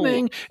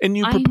happening, and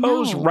you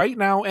proposed right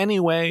now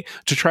anyway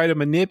to try to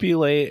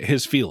manipulate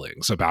his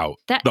feelings about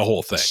the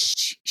whole thing.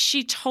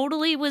 She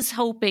totally was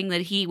hoping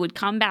that he would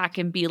come back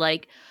and be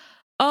like,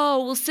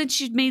 oh, well, since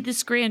you'd made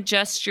this grand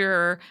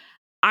gesture,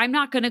 I'm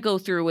not going to go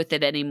through with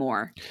it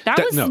anymore. That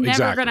was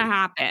never going to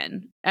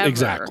happen. Ever.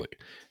 Exactly.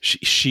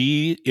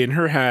 She, in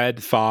her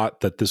head,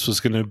 thought that this was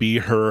going to be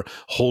her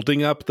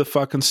holding up the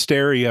fucking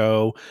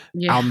stereo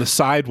on the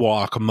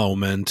sidewalk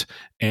moment.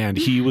 And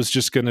he was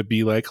just going to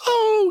be like,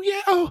 oh,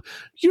 yeah,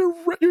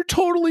 you're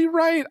totally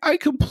right. I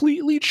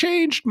completely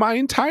changed my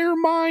entire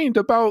mind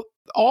about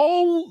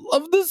all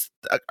of this.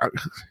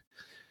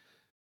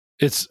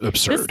 It's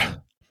absurd.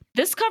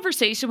 This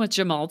conversation with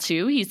Jamal,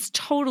 too, he's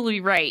totally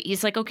right.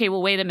 He's like, okay,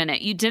 well, wait a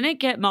minute. You didn't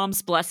get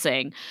mom's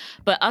blessing,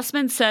 but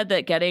Usman said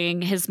that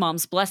getting his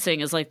mom's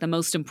blessing is like the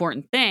most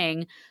important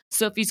thing.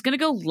 So if he's going to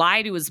go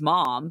lie to his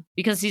mom,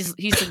 because he's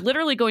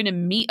literally going to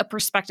meet a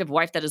prospective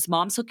wife that his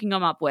mom's hooking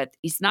him up with,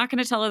 he's not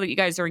going to tell her that you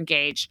guys are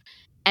engaged,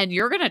 and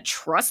you're going to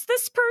trust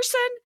this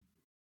person?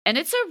 And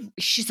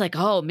she's like,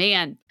 oh,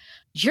 man,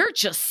 you're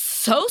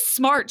just so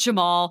smart,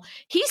 Jamal.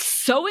 He's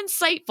so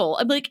insightful.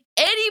 I'm like,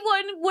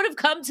 anyone would have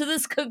come to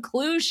this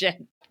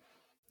conclusion.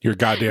 You're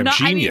goddamn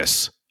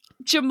genius.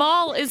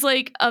 Jamal is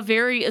like a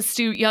very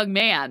astute young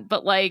man,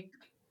 but like,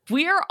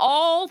 we are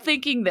all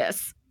thinking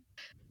this.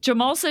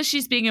 Jamal says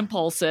she's being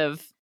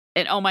impulsive.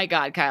 And oh my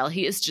God, Kyle,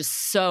 he is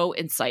just so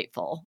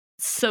insightful.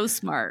 So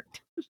smart.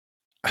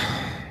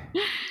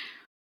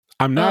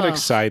 I'm not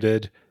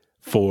excited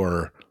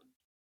for...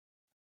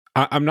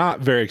 I'm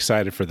not very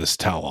excited for this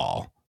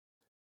tell-all.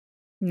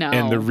 No.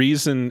 And the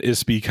reason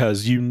is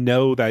because you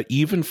know that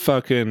even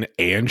fucking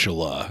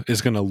Angela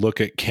is going to look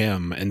at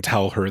Kim and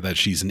tell her that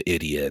she's an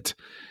idiot.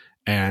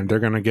 And they're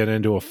going to get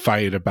into a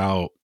fight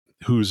about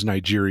whose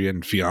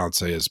Nigerian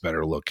fiance is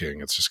better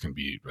looking. It's just going to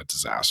be a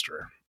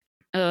disaster.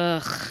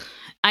 Ugh.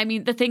 I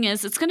mean, the thing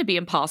is, it's going to be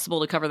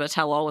impossible to cover the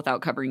tell-all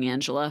without covering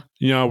Angela.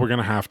 You know, we're going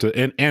to have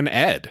to... And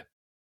Ed.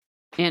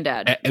 And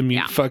Ed. I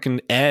mean,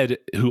 fucking Ed,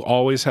 who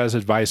always has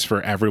advice for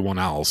everyone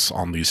else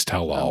on these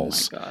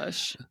tell-alls. Oh my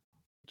gosh.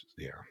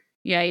 Yeah.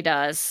 Yeah, he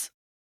does.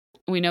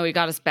 We know he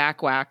got his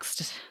back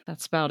waxed.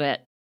 That's about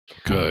it.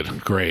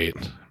 Good. Great.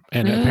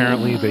 And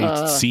apparently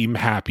they seem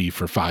happy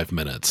for 5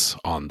 minutes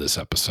on this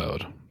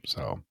episode.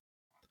 So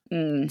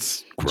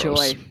it's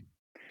gross. Joy.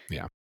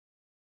 Yeah.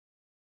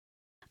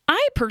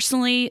 I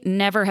personally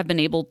never have been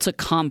able to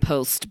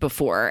compost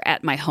before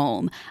at my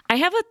home. I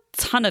have a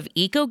ton of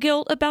eco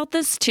guilt about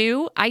this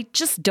too. I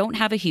just don't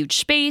have a huge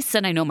space,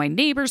 and I know my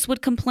neighbors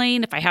would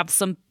complain if I have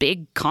some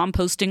big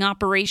composting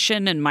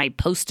operation in my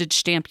postage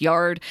stamp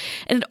yard.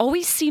 And it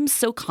always seems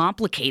so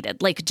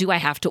complicated. Like, do I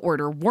have to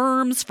order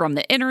worms from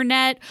the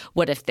internet?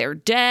 What if they're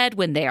dead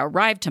when they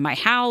arrive to my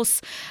house?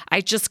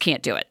 I just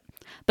can't do it.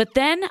 But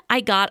then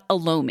I got a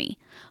Lomi.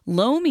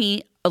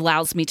 Lomi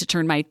allows me to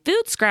turn my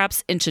food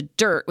scraps into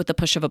dirt with the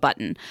push of a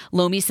button.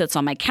 Lomi sits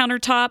on my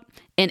countertop,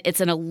 and it's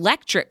an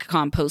electric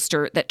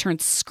composter that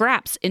turns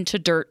scraps into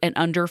dirt in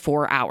under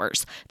 4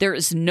 hours. There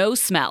is no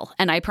smell,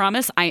 and I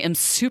promise I am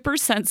super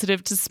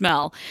sensitive to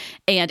smell,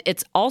 and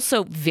it's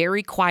also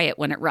very quiet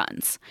when it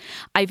runs.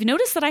 I've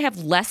noticed that I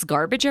have less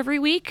garbage every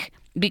week,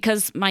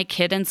 because my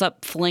kid ends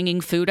up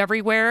flinging food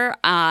everywhere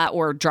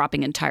or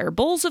dropping entire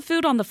bowls of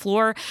food on the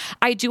floor.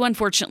 I do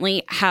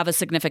unfortunately have a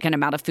significant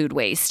amount of food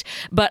waste,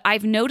 but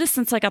I've noticed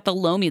since I got the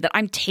Lomi that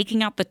I'm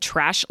taking out the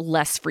trash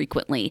less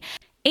frequently.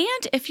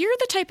 And if you're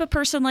the type of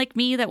person like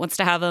me that wants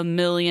to have a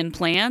million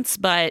plants,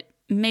 but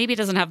maybe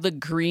doesn't have the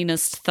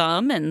greenest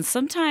thumb, and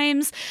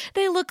sometimes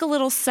they look a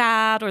little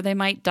sad or they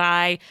might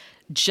die,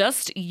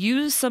 just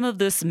use some of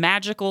this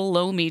magical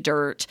Lomi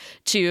dirt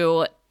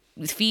to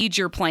feed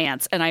your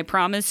plants. And I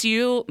promise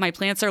you, my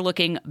plants are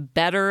looking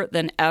better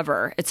than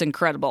ever. It's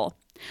incredible.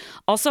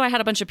 Also, I had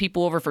a bunch of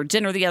people over for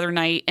dinner the other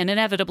night, and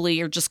inevitably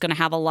you're just going to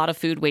have a lot of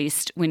food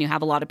waste when you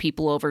have a lot of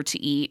people over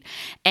to eat.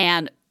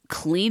 And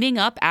cleaning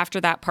up after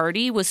that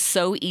party was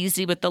so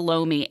easy with the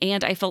Lomi,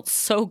 and I felt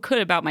so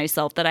good about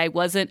myself that I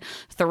wasn't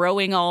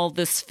throwing all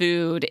this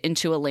food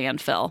into a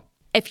landfill.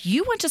 If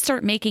you want to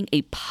start making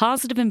a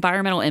positive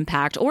environmental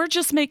impact or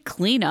just make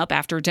cleanup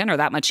after dinner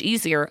that much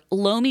easier,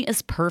 Lomi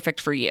is perfect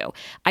for you.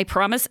 I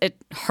promise it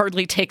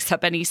hardly takes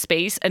up any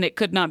space, and it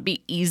could not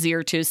be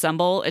easier to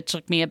assemble. It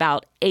took me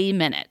about a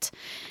minute.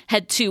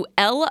 Head to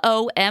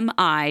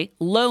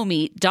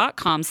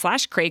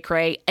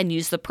lomi.com/cray-cray and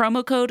use the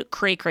promo code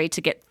cray-cray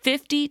to get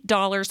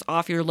 $50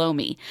 off your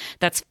Lomi.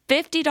 That's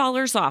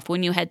 $50 off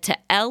when you head to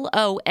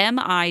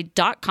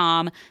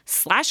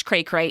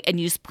lomi.com/cray-cray and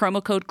use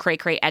promo code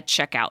cray-cray at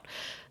checkout.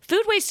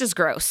 Food waste is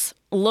gross.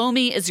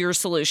 Lomi is your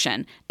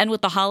solution. And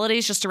with the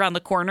holidays just around the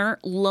corner,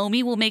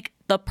 Lomi will make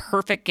the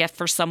perfect gift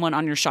for someone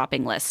on your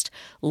shopping list.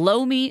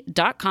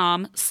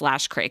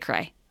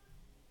 lomi.com/cray-cray.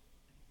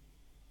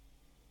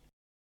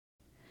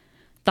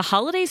 The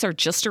holidays are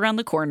just around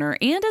the corner,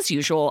 and as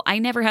usual, I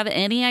never have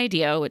any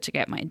idea what to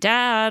get my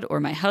dad or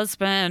my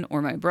husband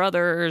or my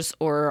brothers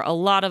or a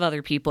lot of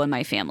other people in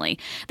my family.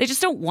 They just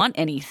don't want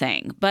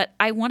anything, but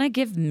I want to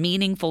give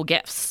meaningful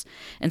gifts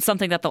and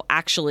something that they'll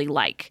actually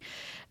like.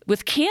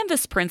 With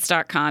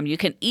canvasprints.com, you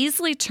can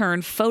easily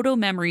turn photo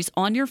memories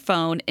on your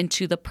phone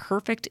into the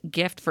perfect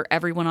gift for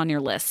everyone on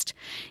your list.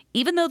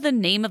 Even though the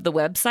name of the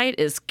website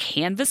is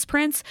Canvas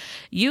Prints,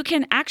 you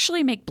can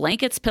actually make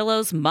blankets,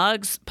 pillows,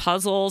 mugs,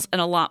 puzzles, and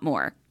a lot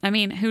more. I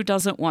mean, who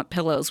doesn't want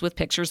pillows with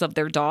pictures of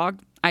their dog?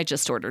 I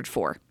just ordered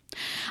 4.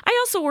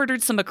 I also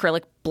ordered some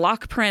acrylic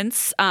block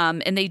prints,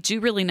 and they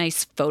do really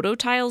nice photo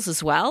tiles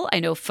as well.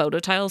 I know photo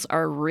tiles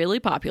are really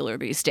popular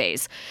these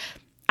days.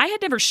 I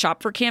had never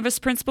shopped for canvas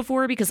prints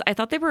before because I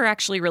thought they were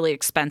actually really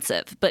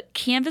expensive, but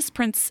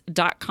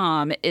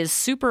canvasprints.com is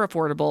super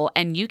affordable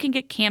and you can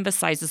get canvas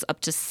sizes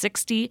up to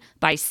 60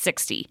 by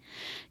 60.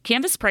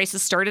 Canvas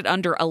prices start at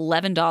under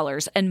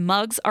 $11 and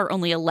mugs are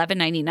only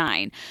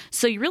 $11.99,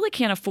 so you really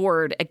can't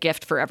afford a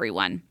gift for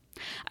everyone.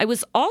 I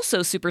was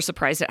also super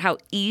surprised at how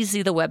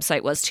easy the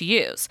website was to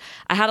use.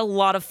 I had a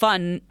lot of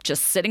fun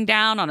just sitting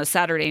down on a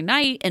Saturday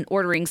night and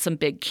ordering some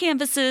big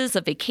canvases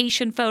of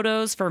vacation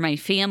photos for my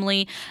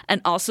family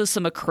and also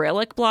some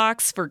acrylic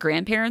blocks for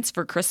grandparents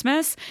for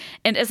Christmas.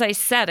 And as I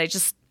said, I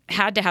just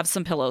had to have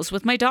some pillows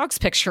with my dog's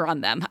picture on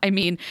them. I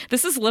mean,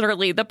 this is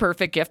literally the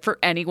perfect gift for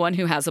anyone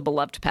who has a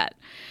beloved pet.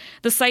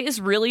 The site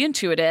is really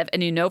intuitive,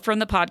 and you know from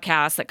the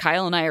podcast that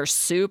Kyle and I are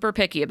super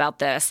picky about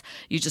this.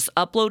 You just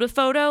upload a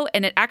photo,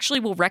 and it actually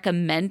will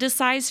recommend a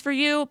size for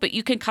you, but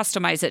you can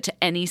customize it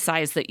to any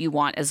size that you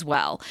want as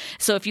well.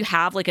 So if you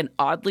have like an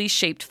oddly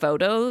shaped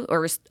photo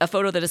or a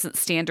photo that isn't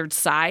standard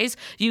size,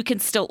 you can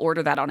still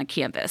order that on a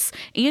canvas.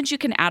 And you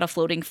can add a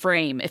floating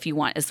frame if you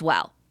want as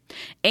well.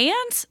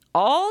 And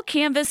all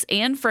canvas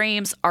and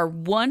frames are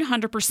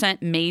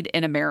 100% made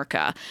in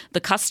America.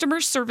 The customer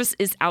service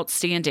is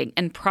outstanding,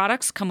 and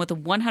products come with a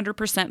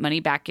 100%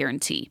 money-back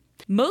guarantee.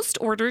 Most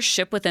orders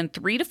ship within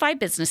 3 to 5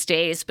 business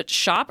days, but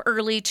shop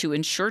early to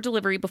ensure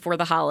delivery before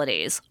the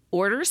holidays.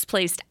 Orders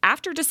placed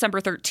after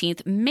December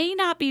 13th may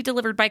not be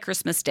delivered by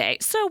Christmas Day,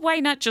 so why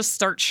not just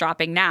start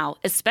shopping now,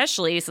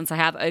 especially since I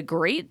have a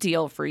great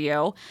deal for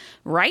you.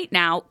 Right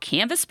now,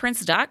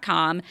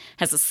 canvasprints.com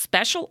has a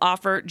special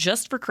offer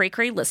just for Cray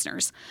Cray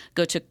listeners.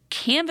 Go to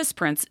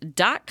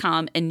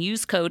canvasprints.com and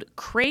use code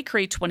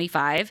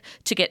CRAYCRAY25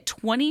 to get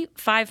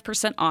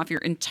 25% off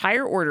your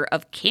entire order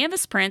of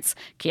canvas prints,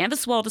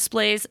 canvas wall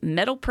displays,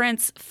 metal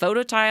prints,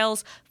 photo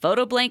tiles,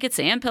 photo blankets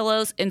and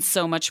pillows, and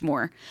so much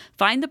more.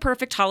 Find the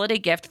perfect holiday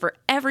gift for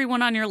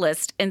everyone on your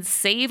list and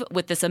save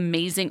with this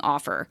amazing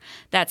offer.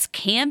 That's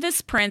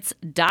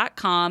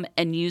canvasprints.com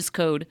and use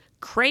code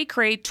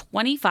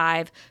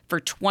CRAYCRAY25 for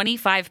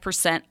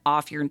 25%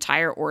 off your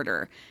entire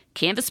order.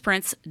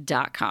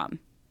 canvasprints.com.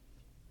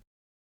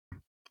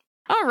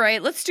 All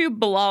right, let's do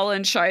Bilal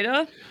and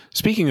Shaida.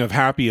 Speaking of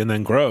happy and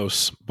then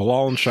gross,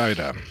 Bilal and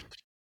Shaida.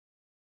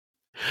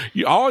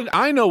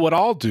 I know what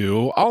I'll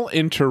do. I'll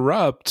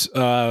interrupt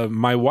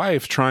my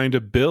wife trying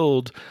to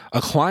build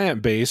a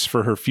client base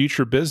for her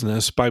future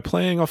business by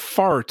playing a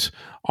fart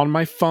on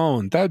my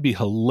phone. That'd be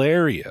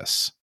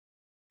hilarious.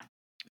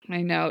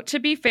 I know. To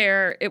be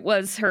fair, it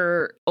was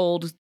her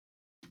old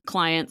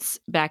clients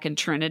back in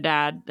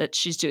Trinidad that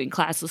she's doing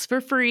classes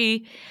for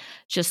free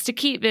just to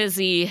keep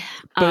busy.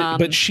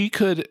 But she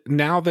could,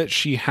 now that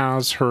she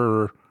has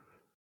her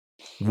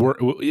work,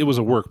 it was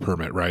a work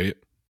permit, right?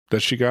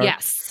 That she got?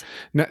 Yes.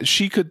 Now,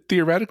 she could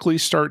theoretically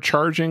start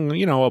charging,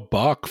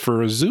 $1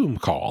 for a Zoom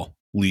call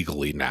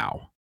legally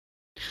now.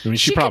 I mean,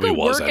 she probably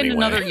was anyway. She could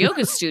work in another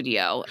yoga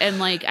studio,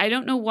 and I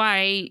don't know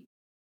why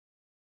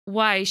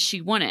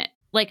she wouldn't.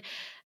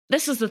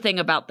 This is the thing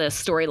about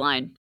this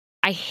storyline.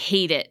 I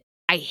hate it.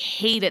 I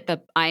hate it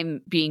that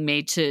I'm being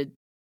made to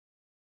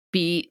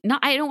be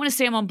I don't want to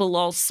say I'm on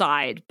Bilal's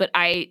side, but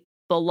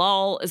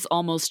Bilal is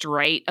almost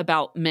right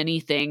about many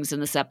things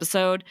in this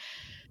episode.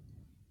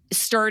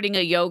 Starting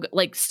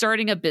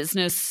a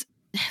business,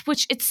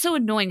 which it's so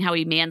annoying how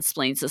he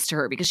mansplains this to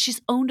her because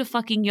she's owned a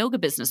fucking yoga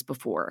business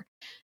before.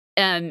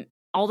 And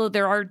although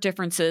there are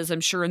differences, I'm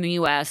sure, in the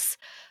US,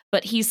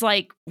 but he's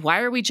like,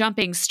 why are we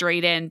jumping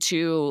straight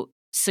into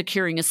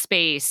securing a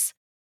space?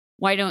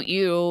 Why don't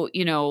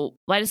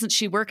why doesn't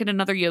she work at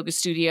another yoga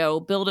studio,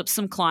 build up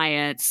some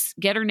clients,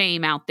 get her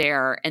name out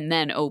there, and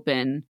then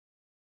open?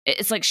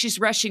 It's like she's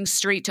rushing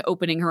straight to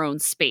opening her own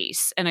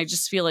space. And I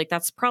just feel like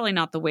that's probably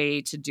not the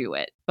way to do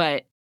it.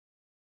 But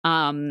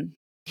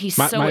he's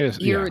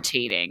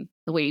irritating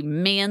the way he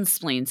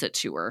mansplains it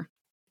to her.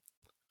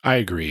 I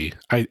agree.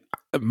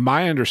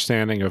 My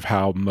understanding of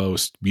how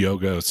most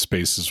yoga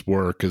spaces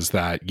work is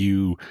that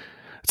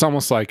it's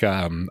almost like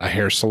a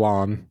hair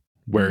salon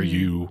where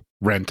you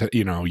rent,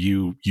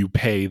 you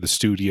pay the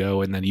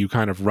studio and then you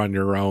kind of run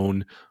your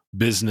own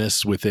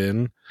business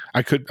within.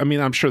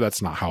 I'm sure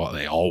that's not how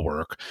they all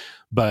work,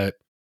 but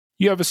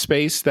you have a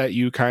space that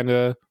you kind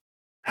of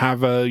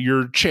have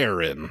your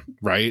chair in,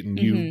 right? And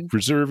you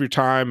reserve your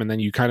time and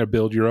then you kind of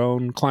build your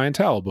own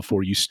clientele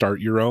before you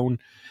start your own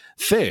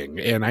thing.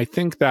 And I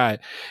think that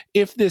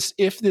if this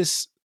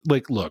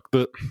look,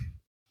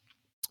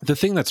 the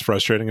thing that's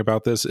frustrating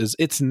about this is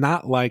it's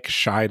not like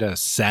Shaida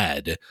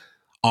said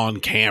on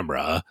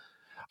camera,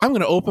 I'm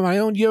going to open my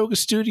own yoga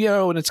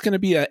studio and it's going to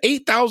be a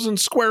 8,000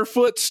 square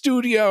foot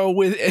studio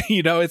with,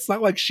 it's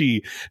not like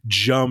she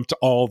jumped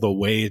all the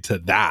way to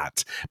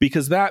that,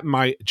 because that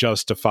might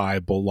justify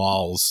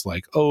Bilal's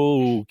like,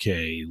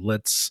 okay,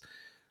 let's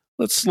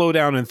slow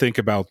down and think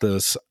about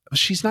this.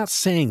 She's not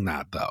saying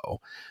that though.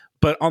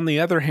 But on the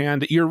other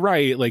hand, you're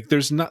right. Like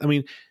there's not,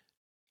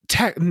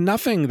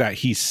 nothing that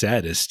he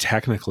said is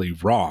technically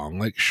wrong.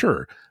 Like,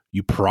 sure,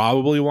 you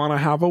probably want to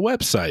have a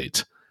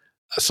website,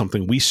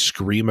 something we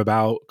scream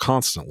about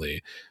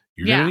constantly.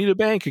 You're going to need a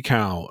bank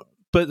account.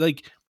 But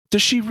like,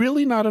 does she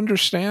really not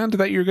understand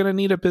that you're going to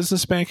need a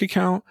business bank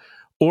account?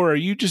 Or are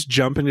you just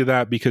jumping to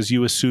that because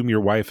you assume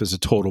your wife is a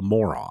total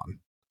moron?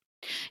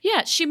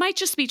 Yeah, she might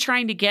just be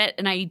trying to get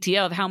an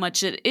idea of how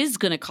much it is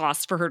going to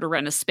cost for her to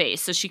rent a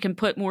space so she can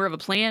put more of a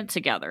plan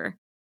together.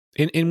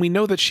 And we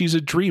know that she's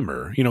a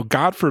dreamer.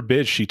 God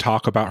forbid she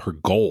talk about her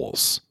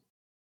goals.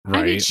 Right?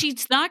 I mean,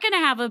 she's not going to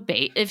have a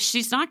baby. If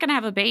she's not going to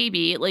have a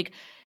baby, like,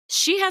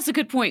 she has a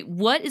good point.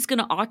 What is going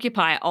to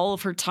occupy all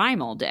of her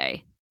time all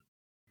day?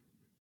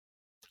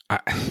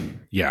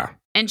 Yeah.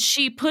 And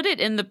she put it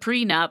in the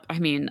prenup. I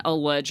mean,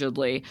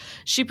 allegedly.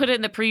 She put it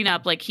in the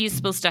prenup like he's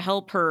supposed to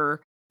help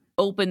her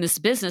open this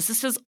business.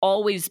 This has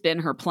always been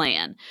her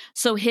plan.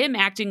 So him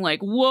acting like,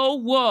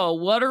 whoa,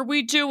 what are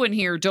we doing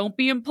here? Don't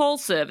be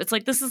impulsive. It's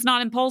like, this is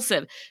not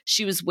impulsive.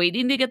 She was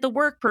waiting to get the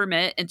work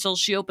permit until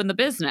she opened the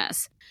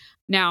business.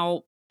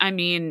 Now, I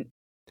mean,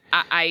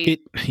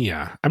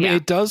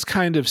 it does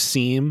kind of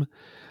seem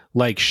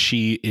like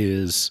she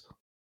is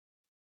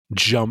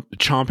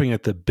chomping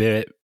at the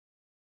bit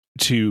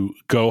to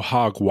go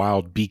hog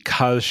wild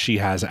because she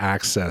has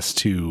access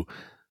to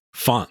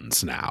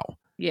funds now.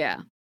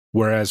 Yeah.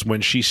 Whereas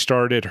when she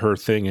started her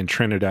thing in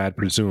Trinidad,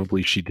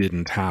 presumably she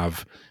didn't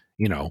have,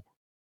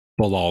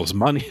 Bilal's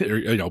money,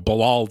 or,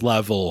 Bilal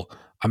level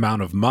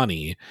amount of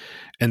money.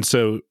 And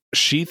so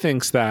she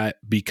thinks that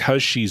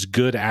because she's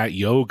good at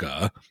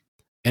yoga,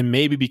 and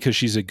maybe because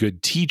she's a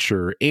good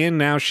teacher, and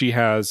now she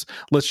has,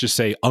 let's just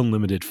say,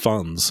 unlimited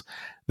funds,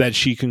 that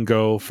she can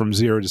go from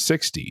 0 to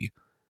 60.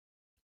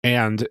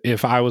 And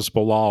if I was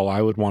Bilal,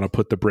 I would want to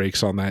put the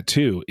brakes on that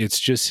too. It's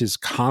just his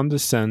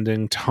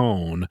condescending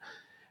tone.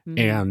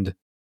 And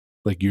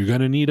like, you're going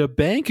to need a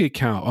bank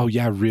account. Oh,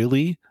 yeah,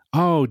 really?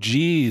 Oh,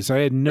 geez. I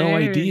had no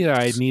idea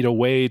I'd need a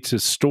way to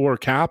store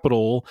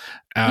capital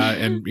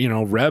and,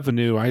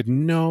 revenue. I had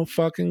no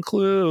fucking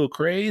clue.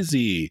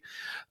 Crazy.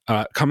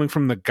 Coming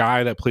from the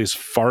guy that plays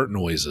fart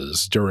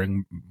noises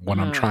during when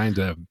I'm trying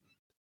to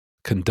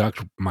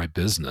conduct my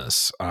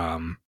business.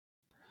 But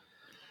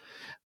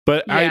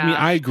yeah. I mean,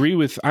 I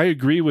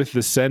agree with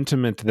the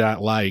sentiment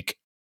that, like,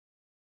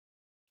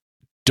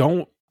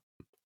 don't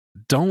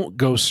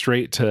go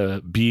straight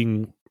to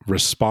being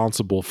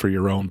responsible for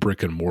your own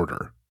brick and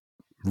mortar,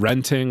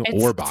 renting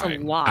or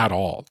buying at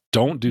all.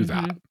 Don't do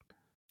that.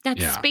 That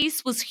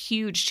space was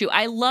huge too.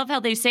 I love how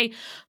they say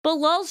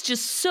Bilal's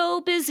just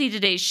so busy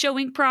today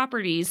showing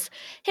properties.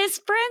 His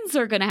friends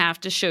are going to have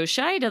to show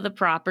Shida the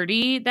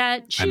property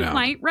that she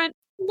might rent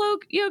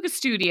yoga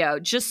studio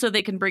just so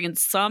they can bring in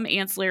some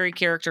ancillary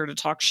character to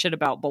talk shit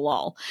about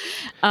Bilal.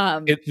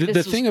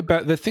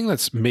 The thing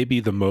that's maybe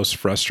the most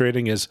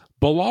frustrating is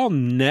Bilal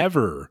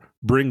never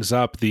brings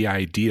up the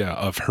idea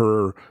of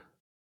her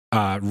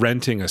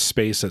renting a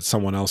space at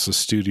someone else's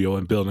studio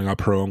and building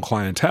up her own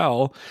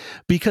clientele,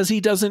 because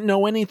he doesn't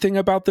know anything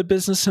about the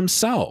business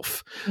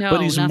himself. But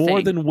he's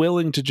more than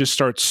willing to just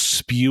start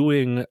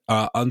spewing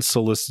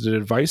unsolicited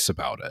advice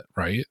about it,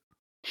 right?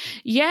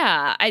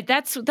 Yeah,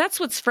 that's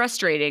what's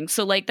frustrating.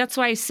 So, like, that's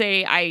why I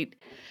say I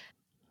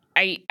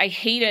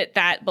hate it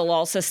that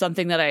Bilal says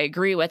something that I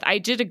agree with. I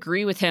did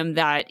agree with him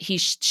that she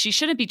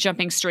shouldn't be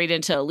jumping straight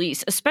into a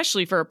lease,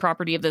 especially for a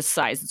property of this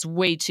size. It's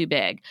way too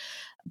big.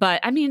 But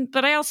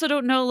I also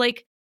don't know,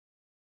 like,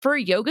 for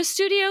a yoga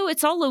studio,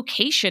 it's all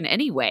location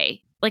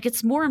anyway. Like,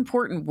 it's more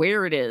important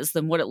where it is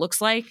than what it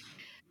looks like.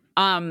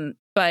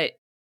 But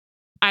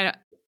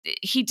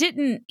he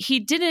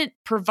didn't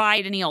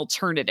provide any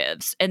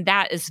alternatives, and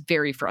that is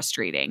very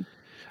frustrating.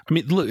 I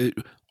mean, look,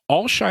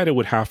 all Shida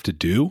would have to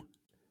do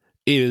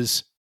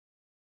is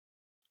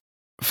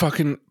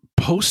fucking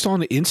post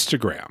on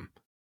Instagram.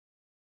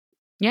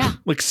 Yeah.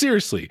 Like,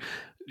 seriously,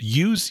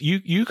 you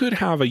could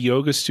have a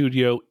yoga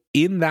studio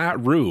in that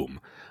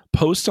room,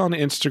 post on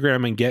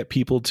Instagram and get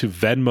people to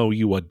Venmo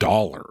you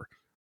 $1.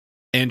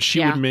 And she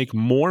would make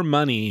more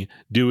money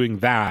doing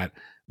that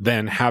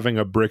than having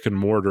a brick and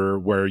mortar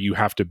where you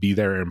have to be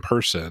there in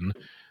person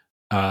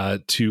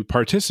to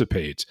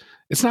participate.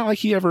 It's not like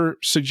he ever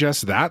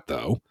suggests that,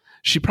 though.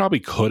 She probably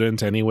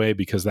couldn't anyway,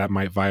 because that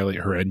might violate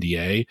her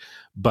NDA.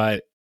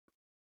 But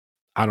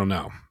I don't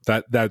know.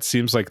 That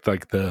seems like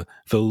the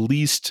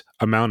least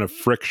amount of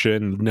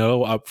friction,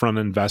 no upfront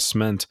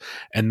investment,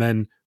 and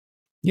then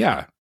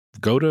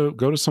go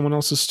to someone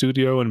else's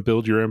studio and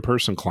build your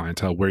in-person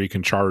clientele where you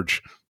can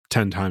charge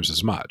 10 times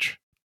as much.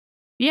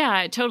 Yeah,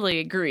 I totally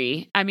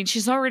agree. I mean,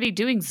 she's already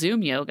doing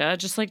Zoom yoga,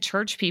 just like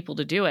charge people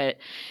to do it.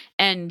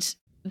 And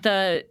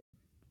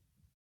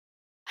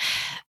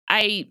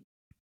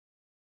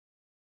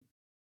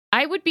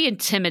I would be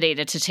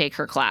intimidated to take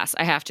her class,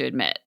 I have to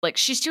admit. Like,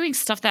 she's doing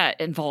stuff that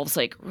involves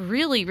like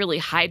really, really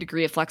high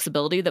degree of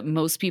flexibility that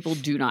most people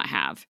do not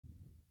have.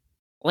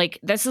 Like,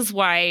 this is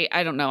why,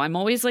 I don't know, I'm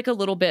always like a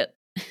little bit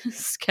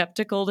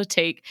skeptical to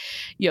take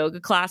yoga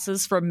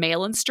classes from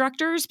male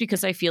instructors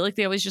because I feel like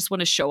they always just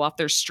want to show off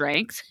their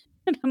strength.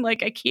 And I'm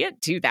like, I can't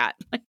do that.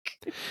 Like,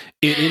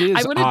 it is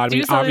I want to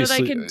do something that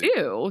I can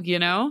do, you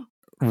know?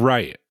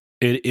 Right.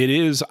 It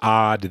is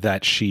odd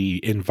that she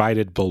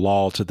invited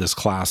Bilal to this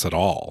class at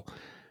all.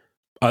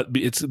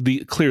 It's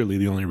clearly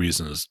the only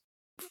reason is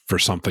for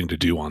something to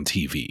do on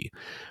TV.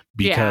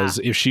 Because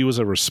if she was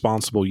a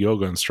responsible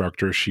yoga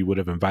instructor, she would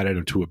have invited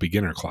him to a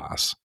beginner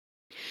class.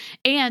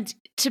 And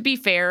to be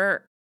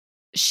fair,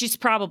 she's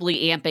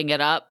probably amping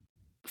it up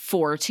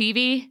for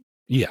TV.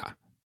 Yeah.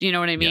 You know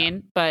what I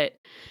mean? But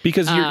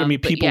because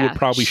people would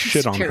probably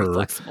shit on her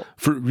flexible.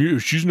 For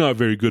she's not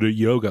very good at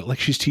yoga. Like,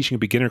 she's teaching a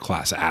beginner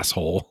class,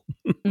 asshole.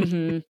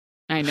 Mm-hmm.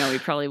 I know, he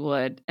probably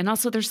would. And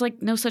also, there's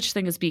like no such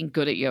thing as being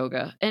good at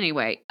yoga.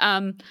 Anyway,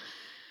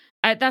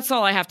 that's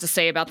all I have to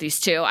say about these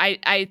two.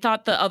 I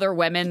thought the other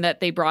women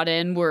that they brought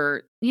in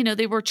were, you know,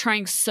 they were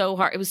trying so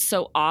hard. It was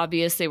so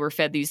obvious they were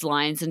fed these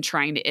lines and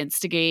trying to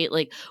instigate,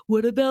 like,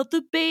 what about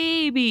the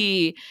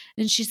baby?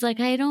 And she's like,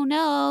 I don't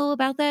know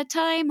about that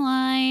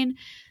timeline.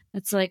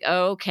 It's like,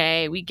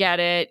 okay, we get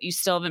it. You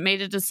still haven't made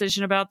a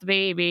decision about the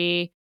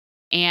baby.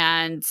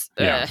 And,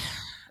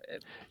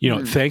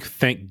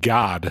 thank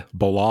God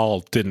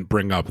Bilal didn't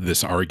bring up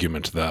this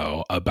argument,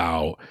 though,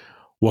 about,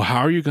 well,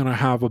 how are you going to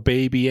have a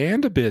baby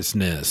and a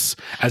business?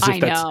 As if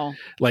that's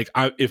like,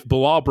 if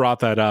Bilal brought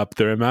that up,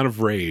 the amount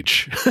of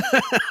rage,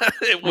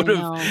 it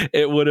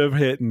would have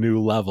hit new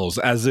levels.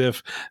 As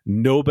if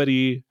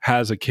nobody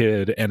has a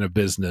kid and a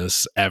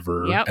business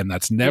ever, and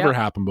that's never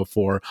happened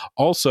before.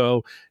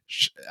 Also,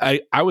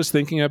 I was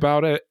thinking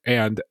about it,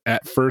 and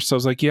at first I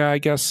was like, yeah, I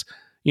guess,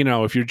 you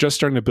know, if you're just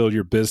starting to build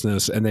your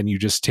business and then you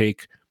just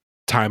take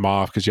time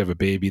off because you have a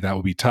baby, that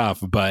would be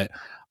tough. But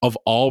of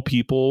all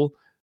people,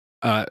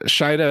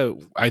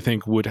 Shida, I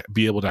think, would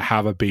be able to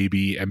have a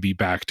baby and be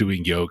back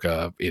doing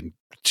yoga in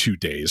 2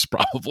 days,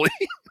 probably.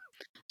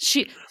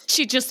 She'd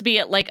just be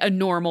at like a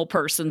normal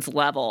person's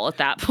level at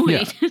that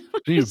point. Yeah.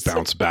 You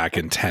bounce back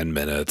in 10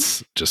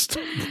 minutes, just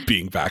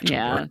being back to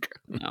work.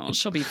 No,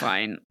 she'll be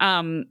fine.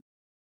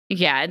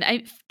 Yeah,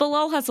 and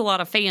Bilal has a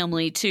lot of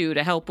family too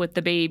to help with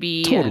the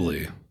baby.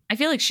 Totally. I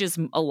feel like she has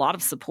a lot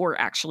of support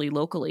actually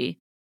locally.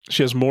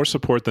 She has more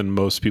support than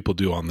most people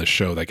do on this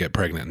show that get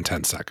pregnant in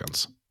 10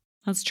 seconds.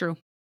 That's true.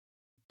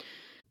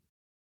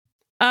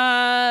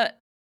 I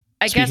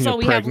guess all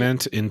we have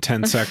pregnant in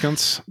 10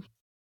 seconds.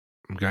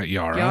 We got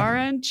Yara.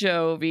 Yara and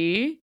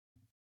Jovi.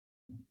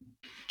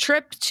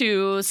 Trip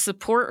to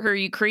support her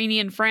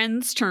Ukrainian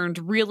friends turned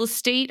real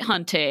estate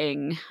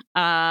hunting.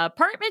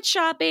 Apartment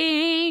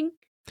shopping.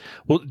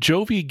 Well,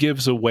 Jovi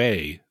gives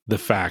away the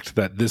fact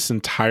that this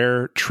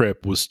entire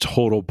trip was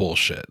total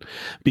bullshit,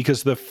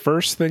 because the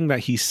first thing that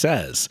he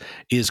says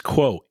is,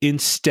 quote,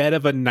 instead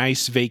of a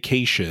nice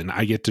vacation,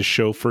 I get to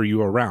chauffeur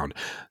you around.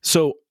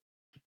 So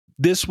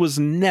this was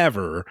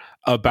never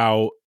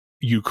about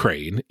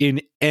Ukraine in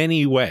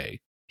any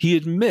way. He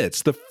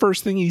admits the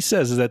first thing he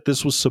says is that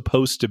this was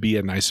supposed to be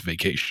a nice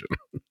vacation.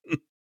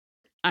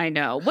 I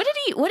know. What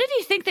did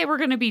he think they were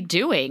going to be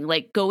doing?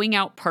 Like going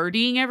out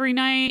partying every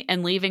night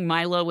and leaving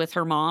Milo with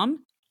her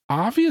mom?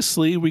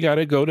 Obviously, we got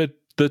to go to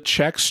the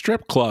Czech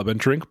strip club and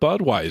drink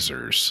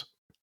Budweisers.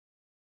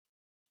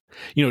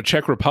 You know,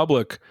 Czech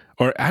Republic,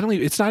 or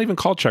it's not even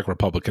called Czech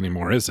Republic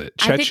anymore, is it?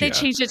 Czechia. I think they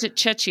changed it to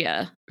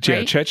Czechia. Right?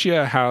 Yeah,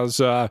 Czechia has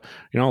a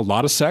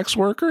lot of sex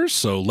workers,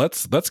 so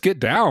let's get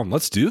down.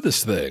 Let's do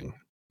this thing.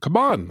 Come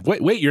on.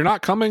 Wait, you're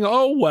not coming?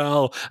 Oh,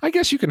 well, I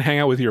guess you can hang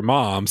out with your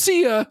mom.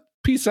 See ya.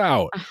 Peace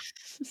out.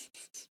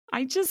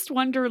 I just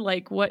wonder,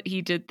 like, what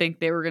he did think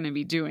they were going to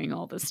be doing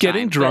all this time.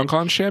 Getting drunk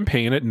on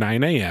champagne at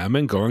 9 a.m.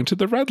 and going to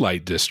the red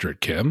light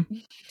district, Kim.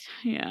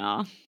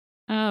 Yeah.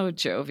 Oh,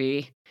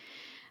 Jovi.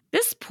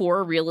 This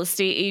poor real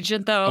estate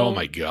agent, though. Oh,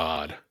 my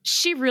God.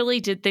 She really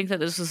did think that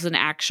this was an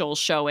actual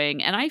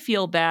showing, and I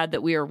feel bad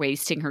that we are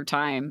wasting her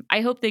time.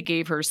 I hope they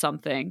gave her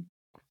something.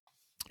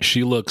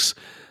 She looks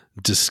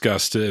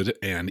disgusted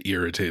and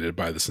irritated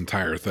by this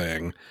entire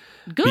thing.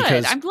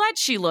 Good. I'm glad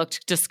she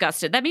looked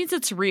disgusted. That means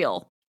it's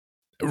real.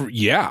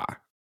 Yeah.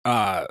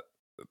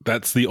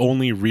 That's the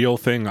only real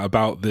thing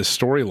about this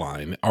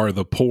storyline are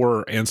the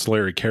poor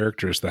ancillary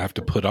characters that have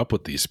to put up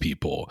with these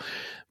people.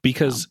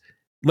 Because,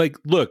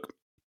 look,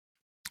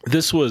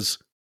 this was...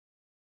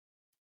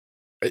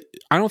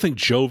 I don't think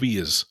Jovi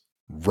is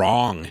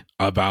wrong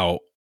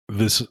about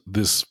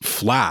this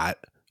flat,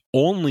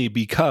 only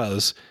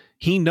because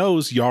he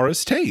knows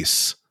Yara's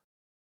tastes.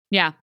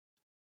 Yeah.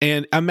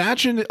 And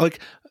imagine,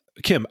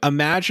 Kim,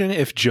 imagine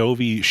if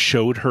Jovi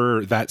showed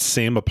her that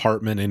same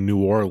apartment in New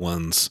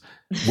Orleans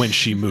when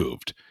she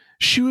moved.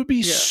 She would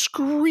be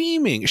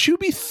screaming. She would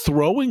be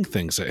throwing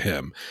things at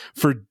him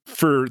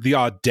for the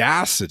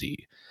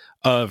audacity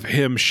of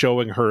him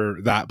showing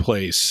her that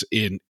place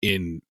in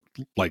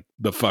like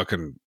the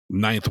fucking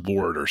Ninth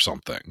Ward or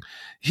something.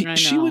 She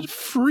know. would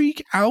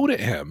freak out at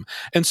him.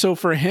 And so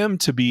for him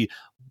to be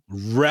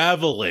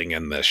reveling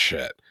in this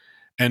shit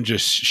and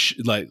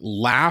just like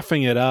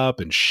laughing it up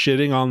and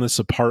shitting on this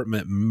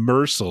apartment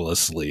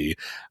mercilessly,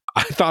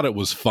 I thought it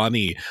was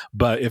funny.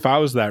 But if I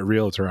was that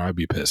realtor, I'd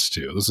be pissed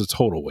too. This is a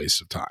total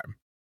waste of time.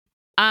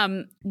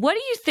 What do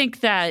you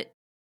think that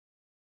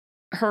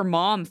her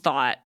mom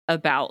thought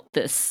about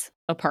this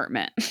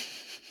apartment?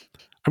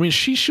 I mean,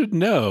 she should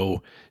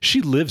know.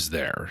 She lives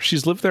there.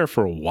 She's lived there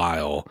for a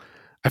while.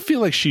 I feel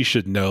like she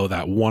should know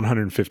that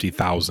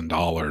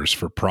 $150,000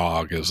 for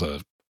Prague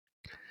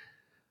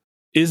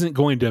isn't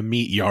going to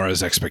meet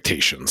Yara's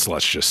expectations.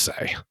 Let's just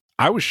say.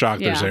 I was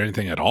shocked there's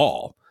anything at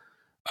all.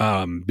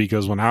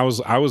 Because when I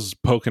was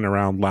poking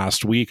around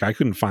last week, I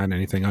couldn't find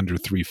anything under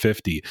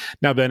 350.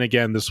 Now, then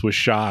again, this was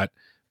shot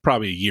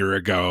probably a year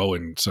ago,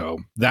 and so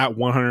that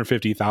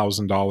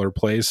 $150,000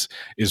 place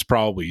is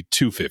probably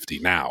 250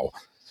 now.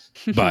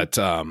 But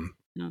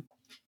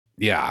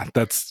yeah,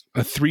 that's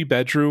a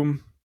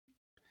 3-bedroom.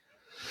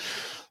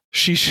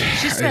 She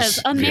says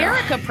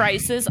America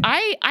prices.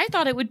 I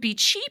thought it would be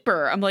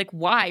cheaper. I'm like,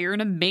 why? You're in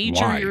a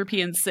major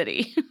European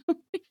city.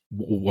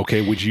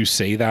 Okay, would you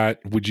say that?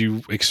 Would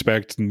you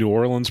expect New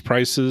Orleans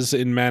prices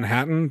in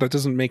Manhattan? That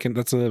doesn't make it.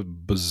 That's a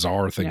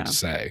bizarre thing to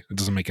say. It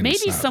doesn't make any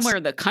sense. Maybe somewhere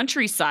in the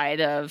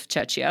countryside of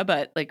Czechia,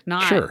 but like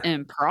not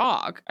in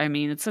Prague. I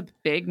mean, it's a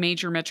big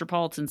major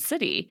metropolitan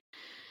city.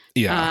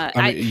 Yeah,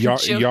 I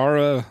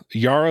mean,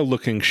 Yara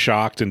looking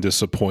shocked and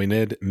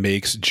disappointed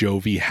makes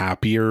Jovi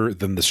happier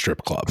than the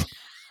strip club.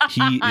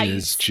 He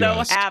is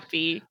just so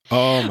happy.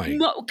 Oh my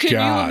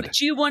God.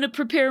 Do you want to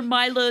prepare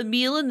Mila a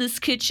meal in this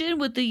kitchen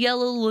with the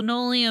yellow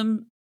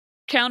linoleum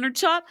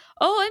countertop?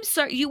 Oh, I'm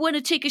sorry. You want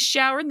to take a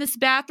shower in this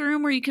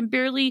bathroom where you can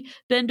barely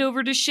bend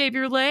over to shave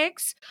your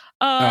legs?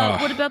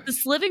 What about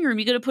this living room?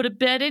 You going to put a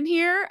bed in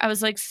here? I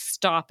was like,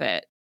 stop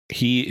it.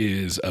 He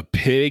is a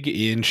pig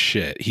in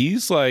shit.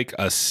 He's like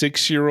a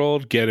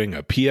 6-year-old getting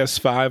a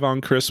PS5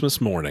 on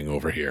Christmas morning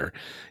over here.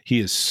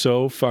 He is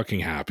so fucking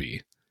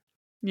happy.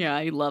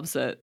 Yeah, he loves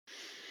it.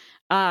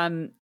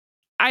 I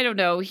don't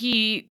know.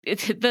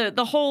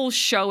 The whole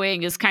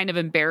showing is kind of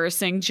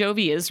embarrassing.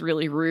 Jovi is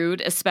really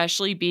rude,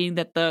 especially being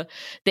that the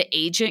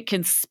agent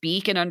can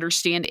speak and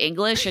understand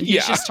English, and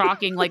he's just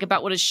talking like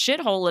about what a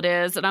shithole it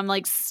is, and I'm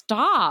like,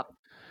 stop.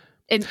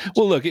 And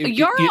well, look,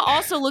 Yara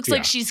also looks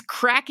like she's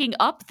cracking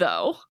up,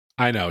 though.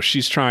 I know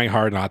she's trying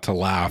hard not to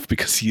laugh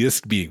because he is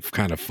being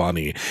kind of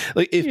funny.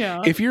 Like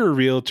if you're a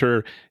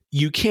realtor,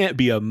 you can't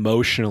be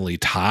emotionally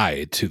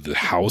tied to the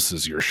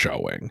houses you're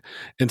showing.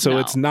 And so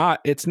it's not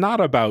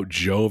about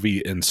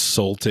Jovi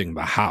insulting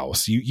the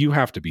house. You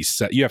have to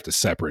you have to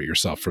separate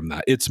yourself from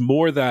that. It's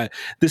more that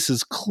this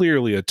is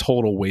clearly a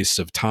total waste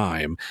of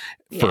time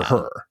for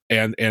her.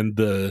 And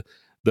the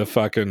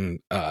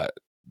fucking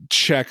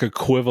check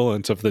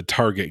equivalent of the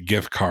Target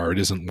gift card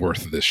isn't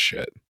worth this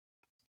shit.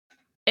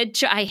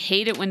 I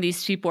hate it when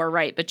these people are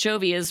right, but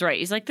Jovi is right.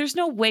 He's like, there's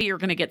no way you're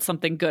going to get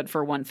something good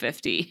for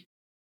 $150.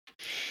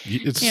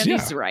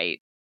 He's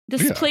right.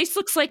 This place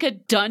looks like a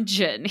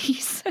dungeon. He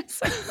says,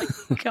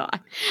 oh my God.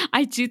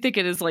 I do think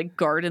it is like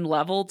garden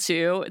level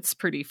too. It's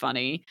pretty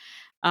funny.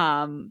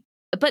 But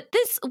what do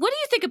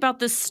you think about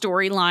this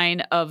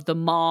storyline of the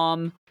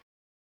mom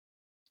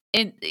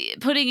and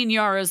putting in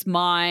Yara's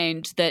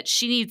mind that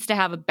she needs to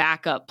have a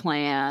backup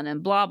plan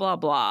and blah, blah,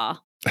 blah?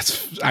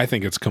 I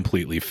think it's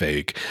completely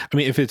fake. I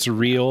mean, if it's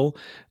real,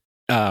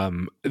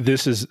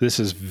 this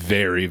is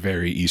very,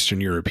 very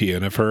Eastern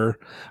European of her.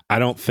 I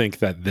don't think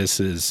that this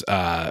is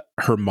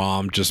her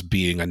mom just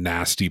being a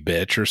nasty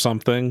bitch or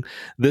something.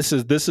 This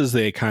is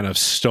a kind of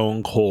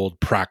stone cold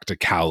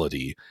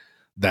practicality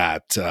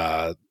that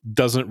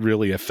doesn't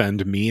really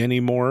offend me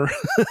anymore.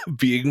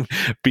 being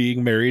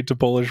married to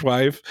Polish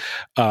wife,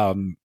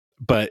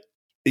 but.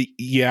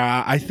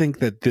 Yeah, I think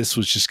that this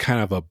was just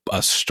kind of a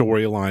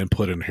storyline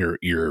put in her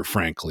ear,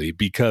 frankly,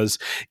 because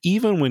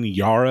even when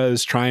Yara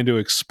is trying to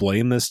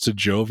explain this to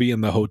Jovi in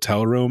the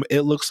hotel room,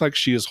 it looks like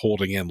she is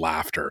holding in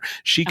laughter.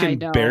 She can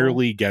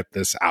barely get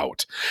this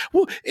out.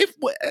 Well, if,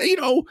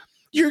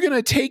 you're going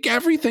to take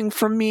everything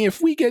from me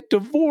if we get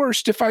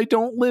divorced, if I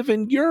don't live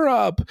in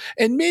Europe,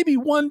 and maybe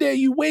one day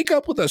you wake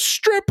up with a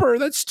stripper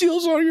that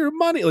steals all your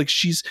money. Like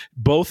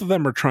both of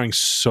them are trying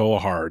so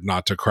hard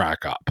not to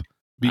crack up.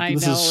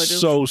 This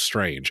is so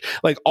strange.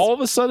 Like all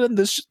of a sudden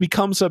this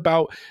becomes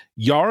about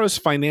Yara's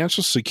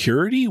financial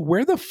security.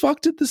 Where the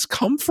fuck did this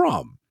come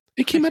from?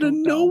 It came out of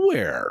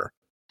nowhere.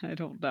 I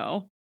don't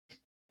know.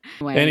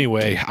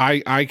 Anyway,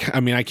 I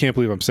mean, I can't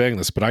believe I'm saying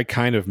this, but I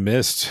kind of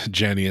missed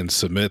Jenny and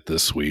Submit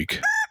this week.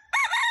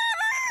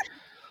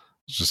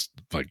 Just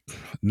like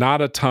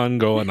not a ton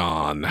going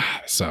on.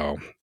 So,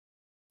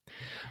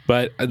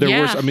 but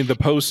there was, I mean, the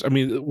post, I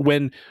mean,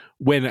 when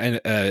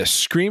a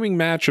screaming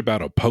match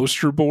about a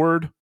poster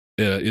board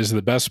is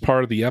the best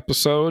part of the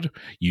episode,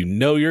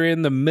 you're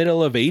in the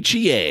middle of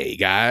HEA,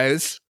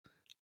 guys.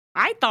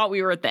 I thought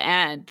we were at the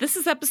end. This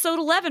is episode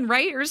 11,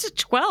 right? Or is it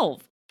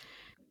 12?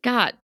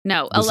 God,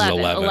 no,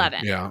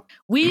 11. Yeah.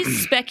 We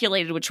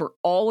speculated, which we're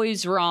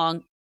always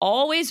wrong.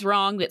 always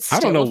wrong. It's still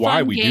I don't know a why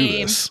fun we game. do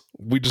this.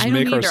 We just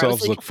make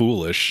ourselves look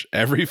foolish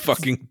every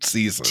fucking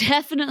season.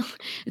 Definitely.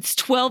 It's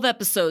 12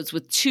 episodes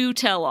with 2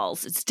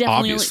 tell-alls. It's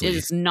definitely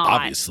is not.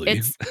 Obviously.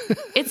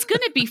 It's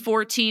going to be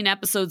 14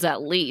 episodes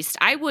at least.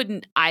 I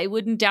wouldn't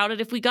doubt it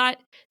if we got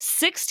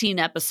 16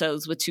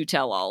 episodes with 2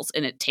 tell-alls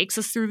and it takes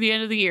us through the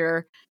end of the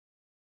year.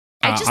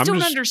 I just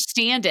don't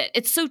understand it.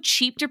 It's so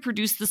cheap to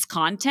produce this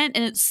content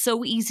and it's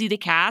so easy to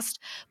cast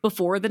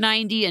before the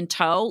 90 in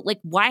tow. Like,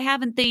 why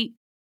haven't they?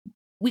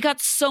 We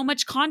got so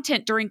much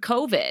content during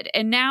COVID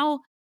and now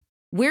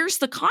where's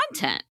the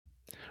content?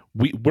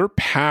 We're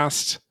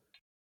past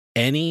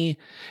any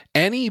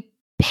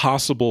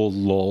possible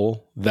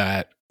lull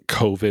that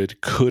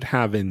COVID could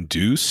have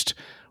induced.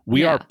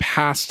 We are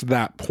past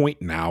that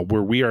point now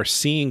where we are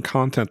seeing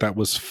content that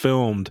was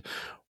filmed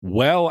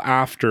well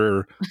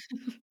after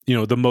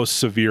the most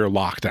severe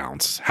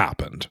lockdowns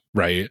happened,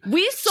 right?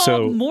 We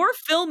saw more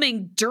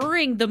filming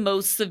during the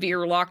most severe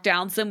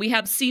lockdowns than we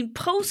have seen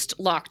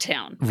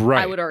post-lockdown,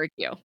 right? I would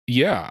argue.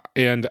 Yeah,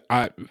 and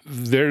I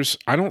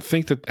don't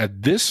think that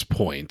at this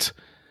point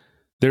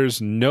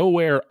there's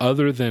nowhere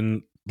other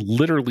than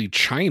literally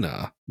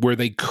China where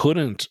they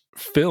couldn't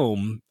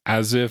film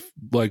as if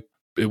like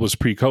it was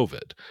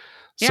pre-COVID.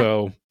 Yeah.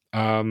 So,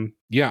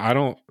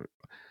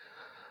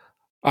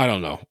 I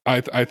don't know.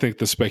 I think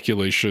the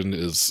speculation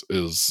is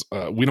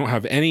we don't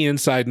have any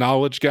inside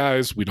knowledge,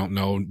 guys. We don't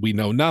know. We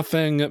know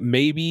nothing.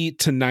 Maybe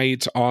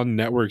tonight on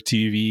network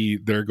TV,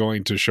 they're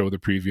going to show the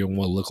preview and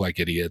we'll look like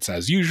idiots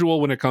as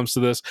usual when it comes to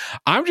this.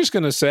 I'm just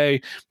going to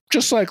say,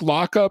 just like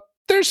Lockup,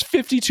 there's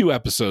 52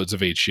 episodes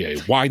of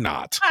HGA. Why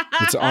not?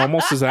 It's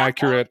almost as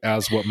accurate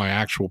as what my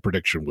actual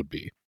prediction would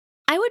be.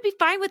 I would be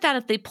fine with that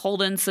if they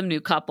pulled in some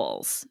new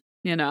couples,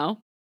 Yeah.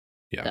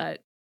 But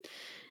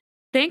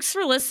thanks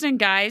for listening,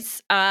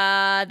 guys.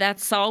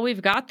 That's all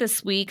we've got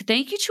this week.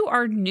 Thank you to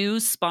our new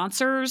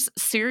sponsors.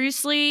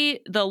 Seriously,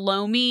 the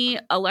Lomi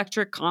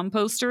electric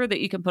composter that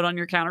you can put on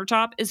your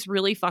countertop is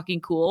really fucking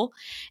cool.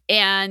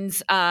 And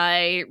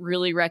I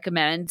really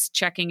recommend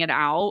checking it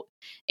out.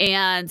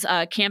 And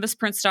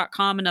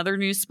canvasprints.com, another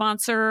new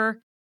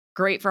sponsor.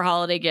 Great for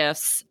holiday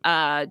gifts.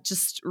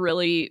 Just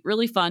really,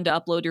 really fun to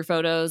upload your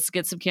photos,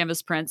 get some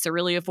canvas prints. They're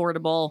really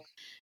affordable.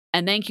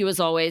 And thank you, as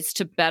always,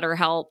 to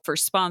BetterHelp for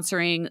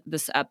sponsoring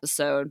this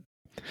episode.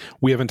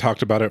 We haven't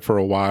talked about it for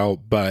a while,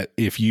 but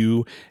if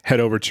you head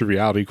over to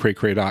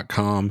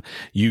realitycraycray.com,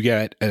 you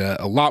get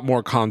a lot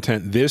more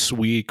content. This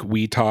week,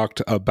 we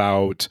talked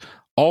about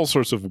all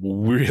sorts of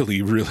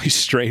really, really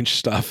strange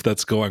stuff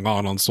that's going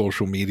on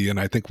social media. And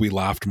I think we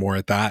laughed more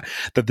at that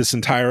this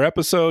entire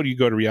episode. You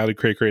go to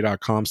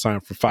realitycraycray.com, sign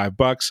up for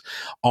 $5.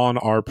 On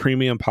our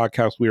premium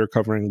podcast, we are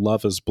covering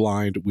Love is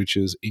Blind, which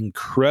is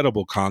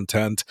incredible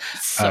content.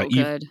 So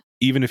good.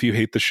 Even if you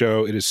hate the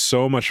show, it is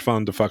so much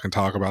fun to fucking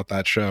talk about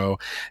that show.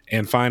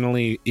 And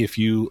finally, if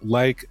you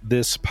like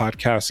this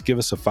podcast, give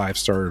us a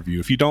 5-star review.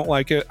 If you don't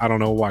like it, I don't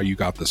know why you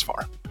got this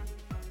far.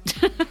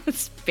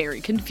 It's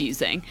very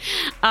confusing.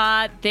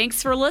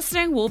 Thanks for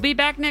listening. We'll be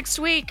back next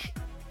week.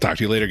 Talk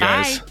to you later,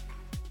 guys. Bye.